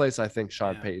other place I think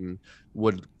Sean Payton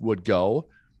would go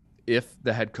if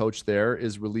the head coach there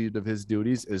is relieved of his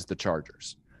duties is the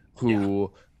Chargers,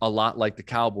 who a lot like the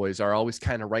Cowboys are always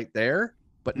kind of right there,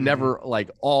 but never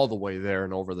like all the way there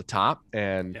and over the top.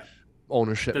 And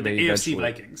ownership, the AFC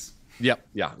Vikings. Yep.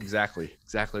 Yeah, exactly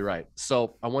right.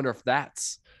 So I wonder if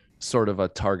that's sort of a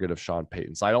target of Sean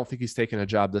Payton. So I don't think he's taking a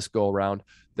job this go around.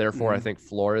 Therefore, I think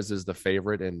Flores is the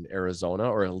favorite in Arizona,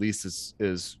 or at least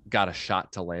is got a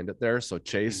shot to land it there. So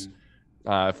Chase,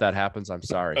 if that happens, I'm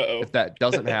sorry. If that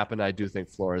doesn't happen, I do think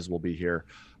Flores will be here.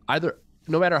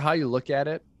 No matter how you look at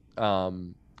it,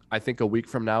 I think a week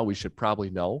from now we should probably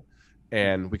know.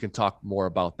 And we can talk more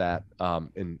about that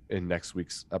in next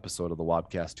week's episode of the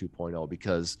Wobcast 2.0,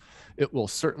 because it will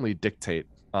certainly dictate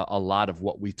a lot of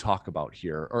what we talk about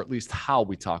here, or at least how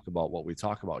we talk about what we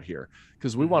talk about here,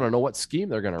 because we want to know what scheme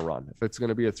they're going to run. If it's going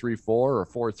to be a 3-4 or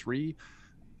 4-3,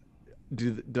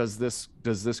 does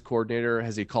this coordinator,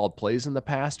 has he called plays in the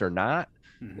past or not?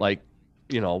 Like,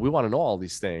 we want to know all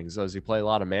these things. Does he play a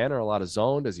lot of man or a lot of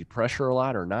zone? Does he pressure a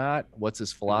lot or not? What's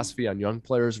his philosophy on young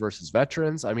players versus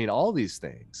veterans? I mean, all these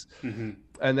things.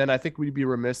 And then I think we'd be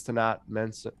remiss to not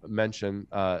mention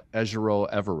Ejiro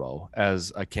Evero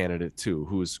as a candidate too,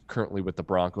 who's currently with the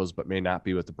Broncos, but may not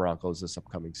be with the Broncos this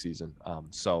upcoming season.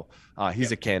 So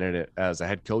he's a candidate as a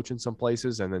head coach in some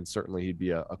places. And then certainly he'd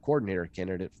be a coordinator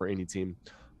candidate for any team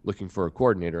looking for a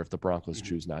coordinator if the Broncos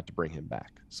choose not to bring him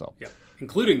back. So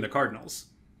including the Cardinals.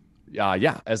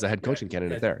 As a head coaching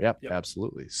candidate there. Yep,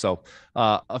 absolutely. So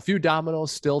a few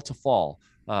dominoes still to fall,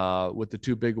 with the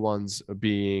two big ones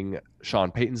being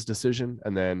Sean Payton's decision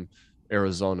and then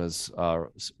Arizona's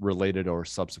related or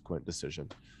subsequent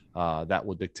decision. That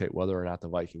will dictate whether or not the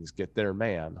Vikings get their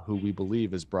man, who we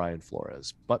believe is Brian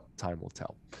Flores, but time will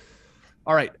tell.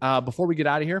 All right. Before we get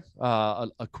out of here,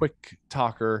 a quick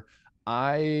talker.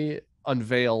 I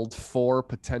unveiled 4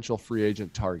 potential free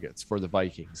agent targets for the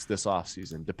Vikings this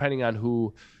offseason, depending on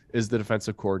who is the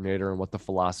defensive coordinator and what the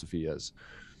philosophy is.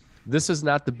 This is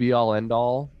not the be all end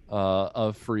all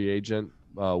of free agent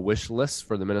wish lists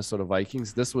for the Minnesota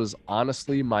Vikings. This was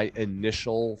honestly my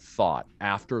initial thought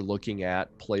after looking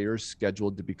at players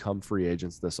scheduled to become free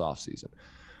agents this offseason.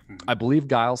 I believe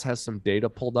Gyles has some data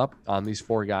pulled up on these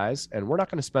 4 guys, and we're not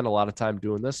going to spend a lot of time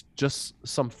doing this, just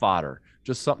some fodder,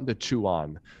 just something to chew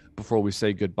on before we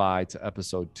say goodbye to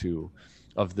episode 2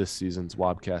 of this season's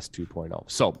Wobcast 2.0.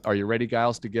 So are you ready,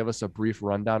 Gyles, to give us a brief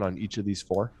rundown on each of these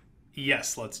 4?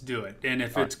 Yes, let's do it. And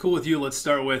if it's cool with you, let's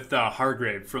start with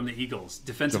Hargrave from the Eagles.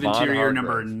 Defensive Javon interior Hargrave.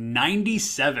 number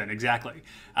 97, exactly.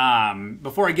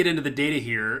 Before I get into the data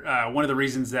here, one of the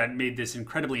reasons that made this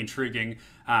incredibly intriguing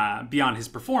beyond his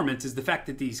performance is the fact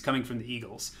that he's coming from the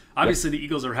Eagles. Obviously, the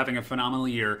Eagles are having a phenomenal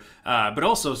year, but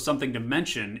also something to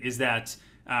mention is that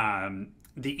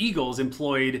the Eagles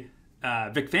employed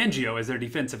Vic Fangio as their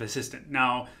defensive assistant.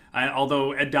 Now,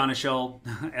 although Ed Donatel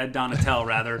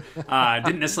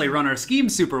didn't necessarily run our scheme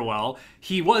super well,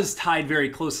 he was tied very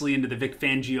closely into the Vic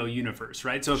Fangio universe,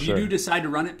 right? So if you do decide to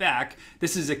run it back,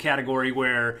 this is a category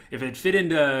where if it fit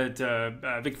into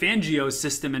Vic Fangio's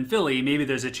system in Philly, maybe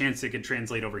there's a chance it could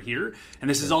translate over here. And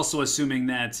this is also assuming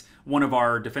that one of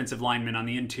our defensive linemen on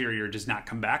the interior does not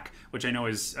come back, which I know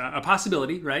is a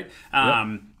possibility, right?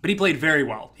 But he played very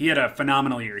well. He had a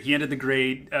phenomenal year. He ended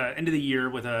the year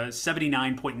with a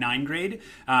 79.9 grade,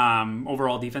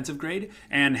 overall defensive grade,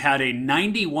 and had a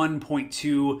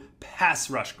 91.2 pass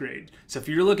rush grade. So if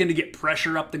you're looking to get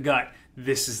pressure up the gut,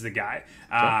 this is the guy,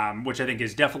 which I think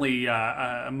is definitely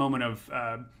a moment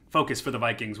of focus for the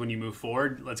Vikings when you move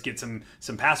forward. Let's get some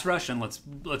pass rush and let's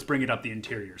bring it up the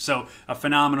interior. So a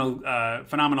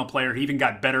phenomenal player. He even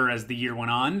got better as the year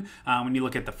went on. When you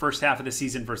look at the first half of the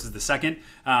season versus the second,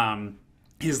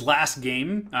 his last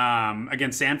game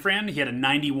against San Fran, he had a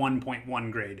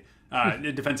 91.1 grade.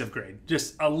 defensive grade,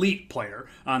 just elite player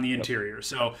on the interior.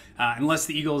 So unless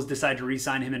the Eagles decide to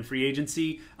re-sign him in free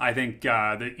agency, I think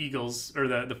the Eagles or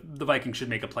the Vikings should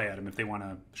make a play at him if they want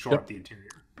to shore up the interior.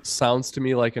 Sounds to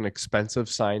me like an expensive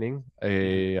signing,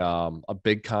 a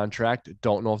big contract.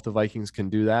 Don't know if the Vikings can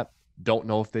do that. Don't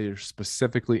know if they're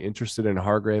specifically interested in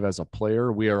Hargrave as a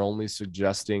player. We are only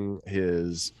suggesting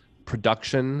his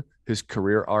production, his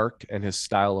career arc, and his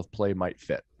style of play might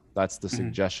fit. That's the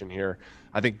suggestion here.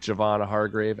 I think Javon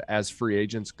Hargrave, as free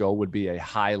agents go, would be a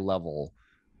high-level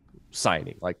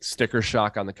signing, like sticker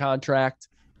shock on the contract,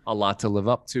 a lot to live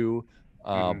up to.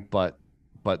 But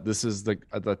this is the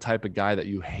type of guy that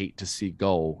you hate to see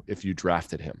go if you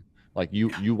drafted him. Like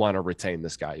you want to retain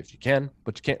this guy if you can,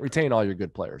 but you can't retain all your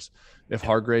good players. If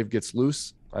Hargrave gets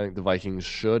loose, I think the Vikings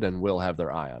should and will have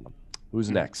their eye on him. Who's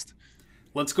next?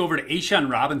 Let's go over to A'Shawn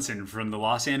Robinson from the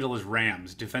Los Angeles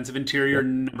Rams, defensive interior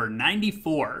number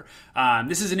 94.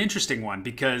 This is an interesting one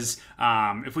because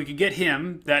if we could get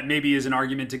him, that maybe is an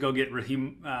argument to go get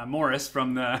Raheem Morris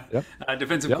from the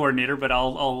defensive coordinator, but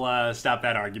I'll stop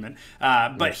that argument.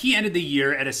 But he ended the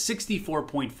year at a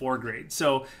 64.4 grade.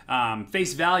 So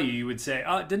face value, you would say,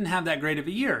 it didn't have that great of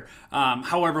a year.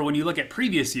 However, when you look at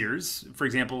previous years, for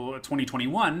example,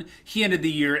 2021, he ended the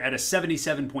year at a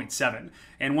 77.7.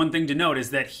 And one thing to note is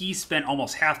that he spent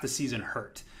almost half the season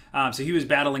hurt. So he was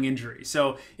battling injury.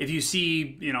 So if you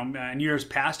see, in years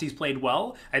past, he's played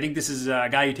well. I think this is a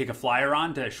guy you take a flyer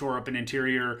on to shore up an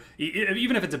interior,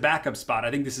 even if it's a backup spot.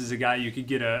 I think this is a guy you could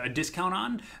get a discount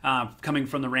on, coming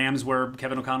from the Rams, where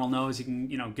Kevin O'Connell knows he can,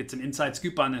 get some inside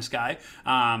scoop on this guy.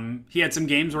 He had some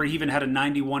games where he even had a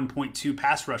 91.2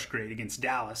 pass rush grade against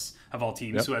Dallas, of all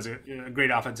teams, who has a great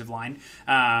offensive line.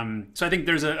 So I think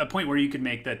there's a point where you could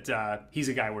make that he's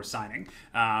a guy worth signing.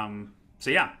 So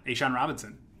yeah, A'Shawn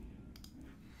Robinson.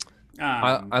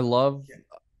 I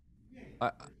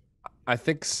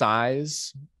think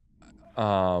size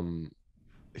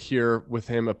here with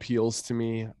him appeals to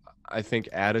me. I think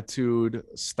attitude,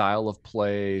 style of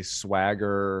play,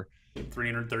 swagger.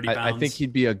 330 pounds. I think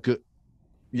he'd be a good.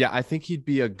 Yeah, I think he'd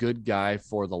be a good guy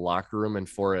for the locker room and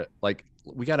for it. Like,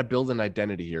 we got to build an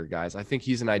identity here, guys. I think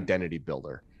he's an identity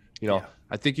builder.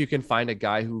 I think you can find a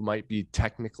guy who might be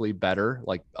technically better,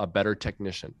 like a better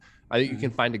technician. I think you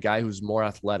can find a guy who's more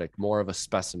athletic, more of a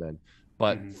specimen,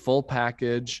 but full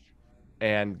package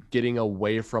and getting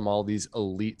away from all these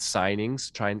elite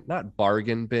signings, trying not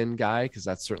bargain bin guy, because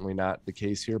that's certainly not the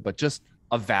case here, but just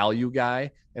a value guy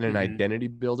and an identity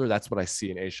builder. That's what I see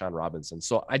in A'Shawn Robinson.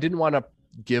 So I didn't want to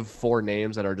give 4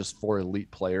 names that are just 4 elite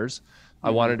players.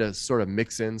 I wanted to sort of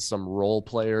mix in some role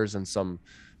players and some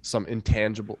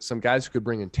intangible, some guys who could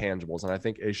bring intangibles. And I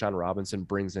think A'Shawn Robinson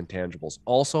brings intangibles.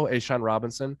 Also, A'Shawn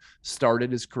Robinson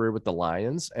started his career with the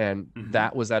Lions, and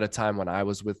that was at a time when I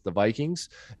was with the Vikings.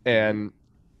 And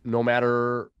no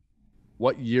matter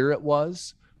what year it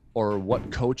was or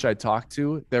what coach I talked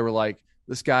to, they were like,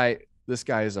 this guy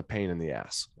is a pain in the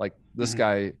ass. Like, this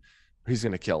guy, he's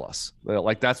going to kill us.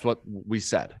 Like, that's what we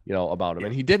said, about him.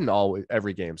 And he didn't always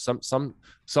every game. Some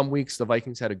weeks the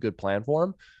Vikings had a good plan for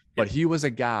him, but he was a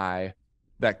guy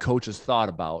that coaches thought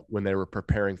about when they were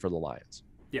preparing for the Lions.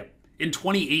 Yep. In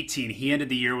 2018, he ended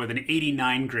the year with an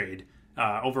 89 grade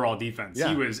overall defense. Yeah.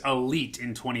 He was elite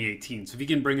in 2018. So if you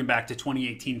can bring him back to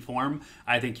 2018 form,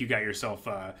 I think you got yourself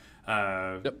a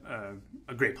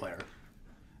great player.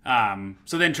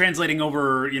 So then translating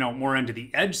over, more into the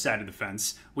edge side of the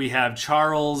fence, we have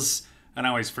Charles, and I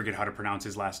always forget how to pronounce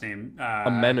his last name.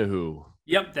 Omenihu.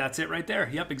 Yep, that's it right there.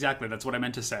 Yep, exactly. That's what I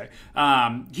meant to say.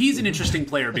 He's an interesting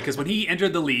player because when he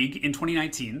entered the league in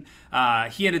 2019,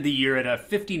 he ended the year at a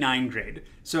 59 grade.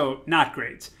 So not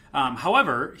great.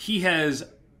 However, he has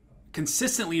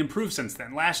consistently improved since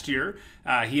then. Last year,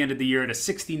 he ended the year at a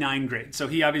 69 grade. So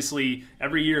he obviously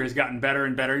every year has gotten better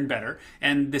and better and better.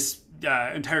 And this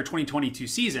entire 2022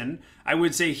 season, I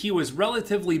would say he was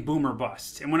relatively boom or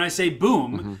bust. And when I say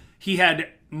boom, he had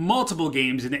multiple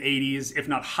games in the 80s, if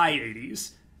not high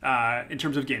 80s, in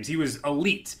terms of games. He was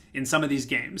elite in some of these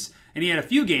games. And he had a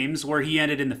few games where he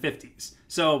ended in the 50s.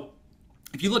 So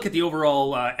if you look at the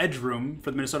overall edge room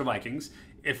for the Minnesota Vikings,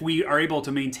 if we are able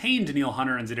to maintain Danielle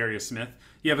Hunter and Zadarius Smith,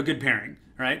 you have a good pairing,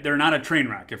 right? They're not a train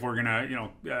wreck if we're gonna,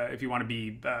 if you want to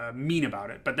be mean about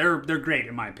it, but they're great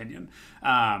in my opinion.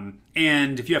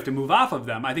 And if you have to move off of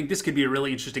them, I think this could be a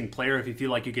really interesting player if you feel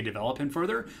like you could develop him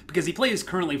further, because he plays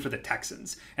currently for the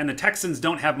Texans, and the Texans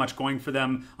don't have much going for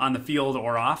them on the field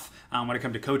or off. When it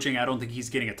comes to coaching, I don't think he's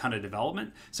getting a ton of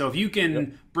development. So if you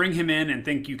can bring him in and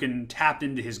think you can tap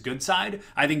into his good side,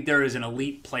 I think there is an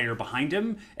elite player behind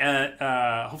him at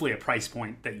hopefully a price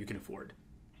point that you can afford.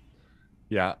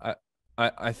 Yeah,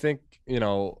 I think,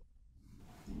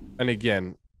 And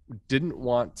again, didn't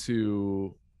want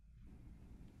to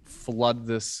flood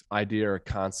this idea or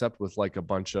concept with like a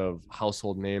bunch of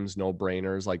household names, no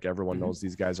brainers, like everyone knows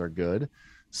these guys are good.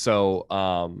 So,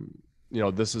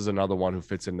 this is another one who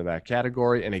fits into that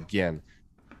category. And again,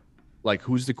 like,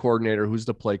 who's the coordinator? Who's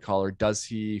the play caller? Does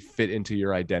he fit into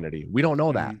your identity? We don't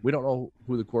know that. We don't know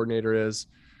who the coordinator is.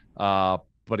 But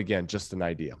again, just an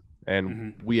idea.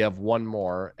 And we have one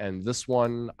more. And this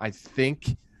one, I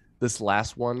think this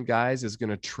last one, guys, is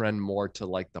going to trend more to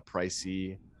like the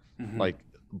pricey, like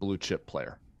blue chip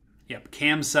player. Yep,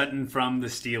 Cam Sutton from the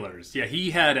Steelers. Yeah,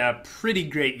 he had a pretty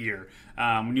great year.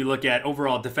 When you look at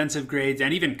overall defensive grades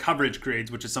and even coverage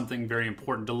grades, which is something very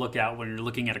important to look at when you're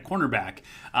looking at a cornerback,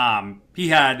 he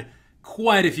had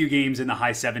quite a few games in the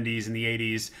high 70s and the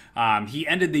 80s. He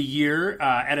ended the year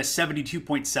at a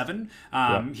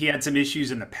 72.7. He had some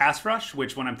issues in the pass rush,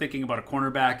 which when I'm thinking about a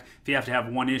cornerback, if you have to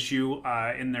have one issue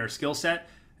in their skill set,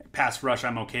 pass rush,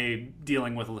 I'm okay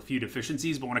dealing with a few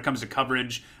deficiencies, but when it comes to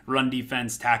coverage, run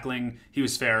defense, tackling, he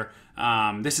was fair.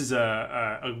 This is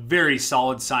a very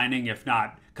solid signing, if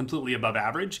not completely above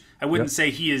average. I wouldn't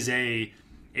say he is a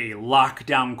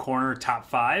lockdown corner top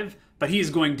 5, but he is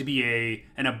going to be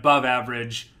an above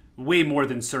average, way more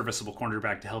than serviceable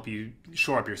cornerback to help you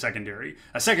shore up your secondary.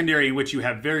 A secondary in which you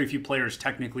have very few players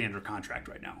technically under contract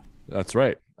right now. That's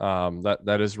right.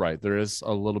 That is right. There is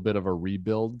a little bit of a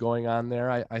rebuild going on there,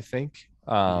 I think,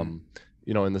 in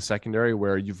the secondary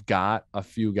where you've got a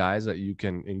few guys that you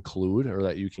can include or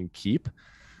that you can keep.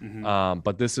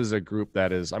 But this is a group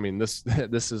that is,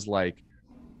 this is like,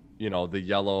 the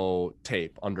yellow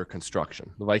tape under construction.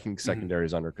 The Vikings secondary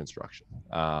is under construction.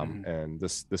 And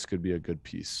this could be a good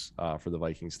piece for the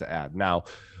Vikings to add. Now,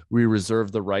 we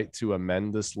reserve the right to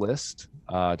amend this list,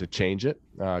 to change it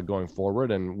going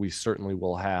forward. And we certainly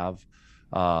will have,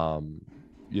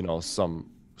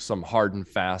 some hard and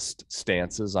fast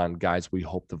stances on guys we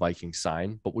hope the Vikings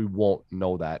sign, but we won't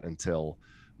know that until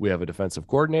we have a defensive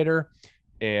coordinator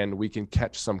and we can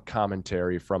catch some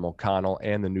commentary from O'Connell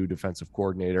and the new defensive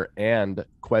coordinator and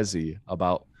Kwesi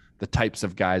about the types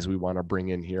of guys we want to bring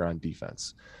in here on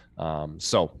defense.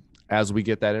 So as we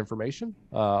get that information,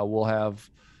 we'll have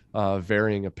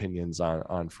varying opinions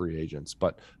on free agents.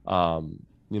 But,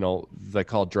 they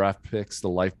call draft picks the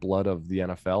lifeblood of the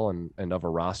NFL and of a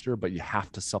roster, but you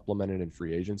have to supplement it in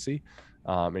free agency,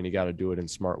 and you got to do it in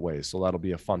smart ways. So that'll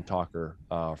be a fun talker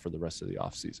for the rest of the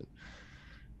offseason.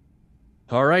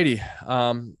 All righty.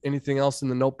 Anything else in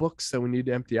the notebooks that we need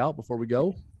to empty out before we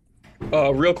go?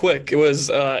 Real quick, it was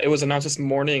announced this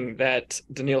morning that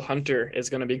Danielle Hunter is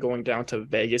going to be going down to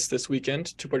Vegas this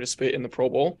weekend to participate in the Pro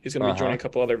Bowl. He's going to be joining a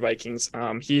couple other Vikings.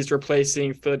 He's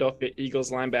replacing Philadelphia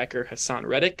Eagles linebacker Hassan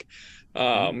Reddick.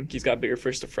 He's got bigger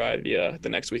fish to fry the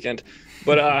next weekend.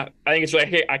 But I think it's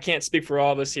really, I can't speak for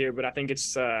all of us here, but I think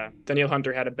it's Danielle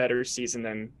Hunter had a better season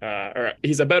than, or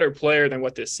he's a better player than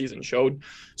what this season showed.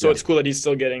 So it's cool that he's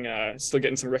still getting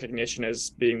some recognition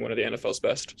as being one of the NFL's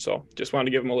best. So just wanted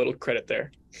to give him a little credit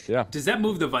there. Yeah. Does that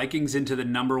move the Vikings into the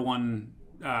number one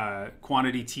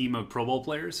quantity team of Pro Bowl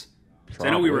players? I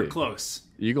know we were close.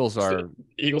 Eagles are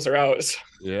out.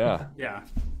 Yeah. Yeah.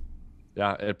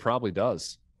 Yeah, it probably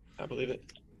does. I believe it.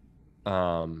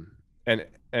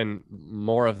 And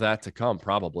more of that to come,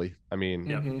 probably. I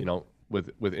mean,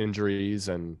 with injuries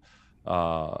and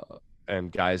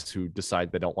guys who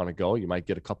decide they don't want to go, you might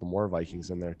get a couple more Vikings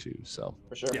in there too. So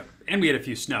for sure. Yeah, and we had a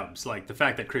few snubs. Like the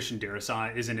fact that Christian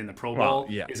Darrisaw isn't in the Pro Bowl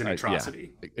is an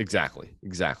atrocity. Exactly.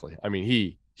 I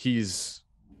mean, he's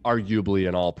arguably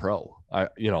an All-Pro.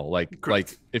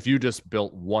 Like if you just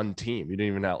built one team, you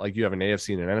didn't even have, like, you have an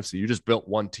AFC and an NFC, you just built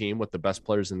one team with the best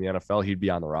players in the NFL, he'd be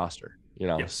on the roster,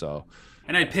 so.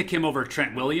 And I'd pick him over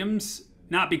Trent Williams,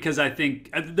 not because I think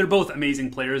they're both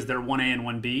amazing players. They're 1A and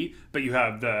 1B, but you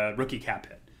have the rookie cap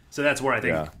hit. So that's where I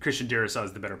think Christian Darrisaw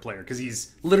is the better player because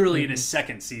he's literally in his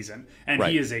second season and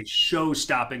he is a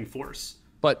show-stopping force.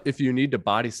 But if you need to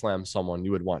body slam someone,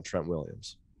 you would want Trent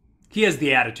Williams. He has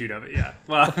the attitude of it, yeah.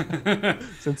 Well,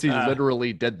 since he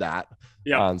literally did that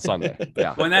on Sunday.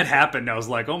 Yeah. When that happened, I was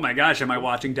like, "Oh my gosh, am I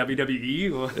watching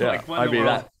WWE?" Yeah. Like, what in the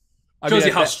world? Shows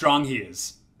you how strong he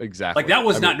is. Exactly. Like that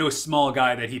was not no small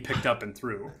guy that he picked up and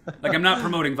threw. Like I'm not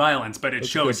promoting violence, but it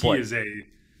shows he is that's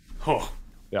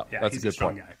he's a good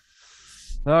strong point.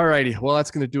 Guy. All righty. Well,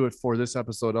 that's going to do it for this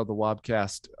episode of the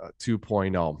Wobcast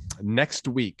 2.0. Next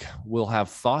week, we'll have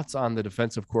thoughts on the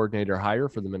defensive coordinator hire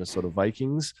for the Minnesota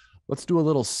Vikings. Let's do a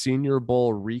little Senior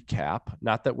Bowl recap.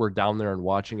 Not that we're down there and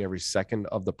watching every second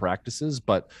of the practices,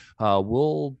 but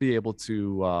we'll be able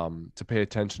to pay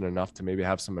attention enough to maybe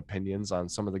have some opinions on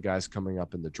some of the guys coming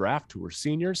up in the draft who are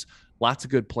seniors. Lots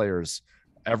of good players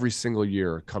every single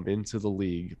year come into the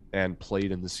league and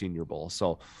played in the Senior Bowl.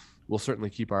 So we'll certainly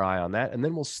keep our eye on that. And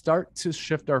then we'll start to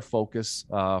shift our focus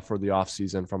for the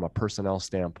offseason from a personnel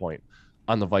standpoint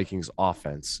on the Vikings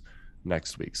offense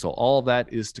next week. So all of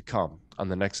that is to come on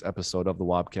the next episode of the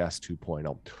Wobcast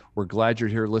 2.0. We're glad you're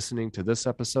here listening to this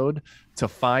episode. To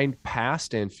find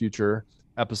past and future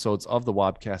episodes of the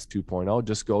Wobcast 2.0,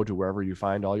 just go to wherever you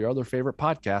find all your other favorite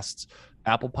podcasts: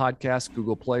 Apple Podcasts,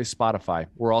 Google Play, Spotify.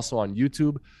 We're also on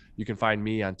YouTube. You can find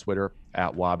me on Twitter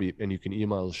at Wobby, and you can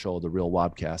email the show,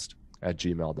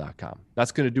 therealwobcast@gmail.com.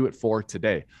 That's going to do it for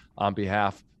today. On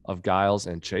behalf of Gyles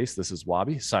and Chase, this is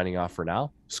Wobby signing off for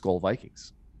now. Skol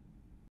Vikings.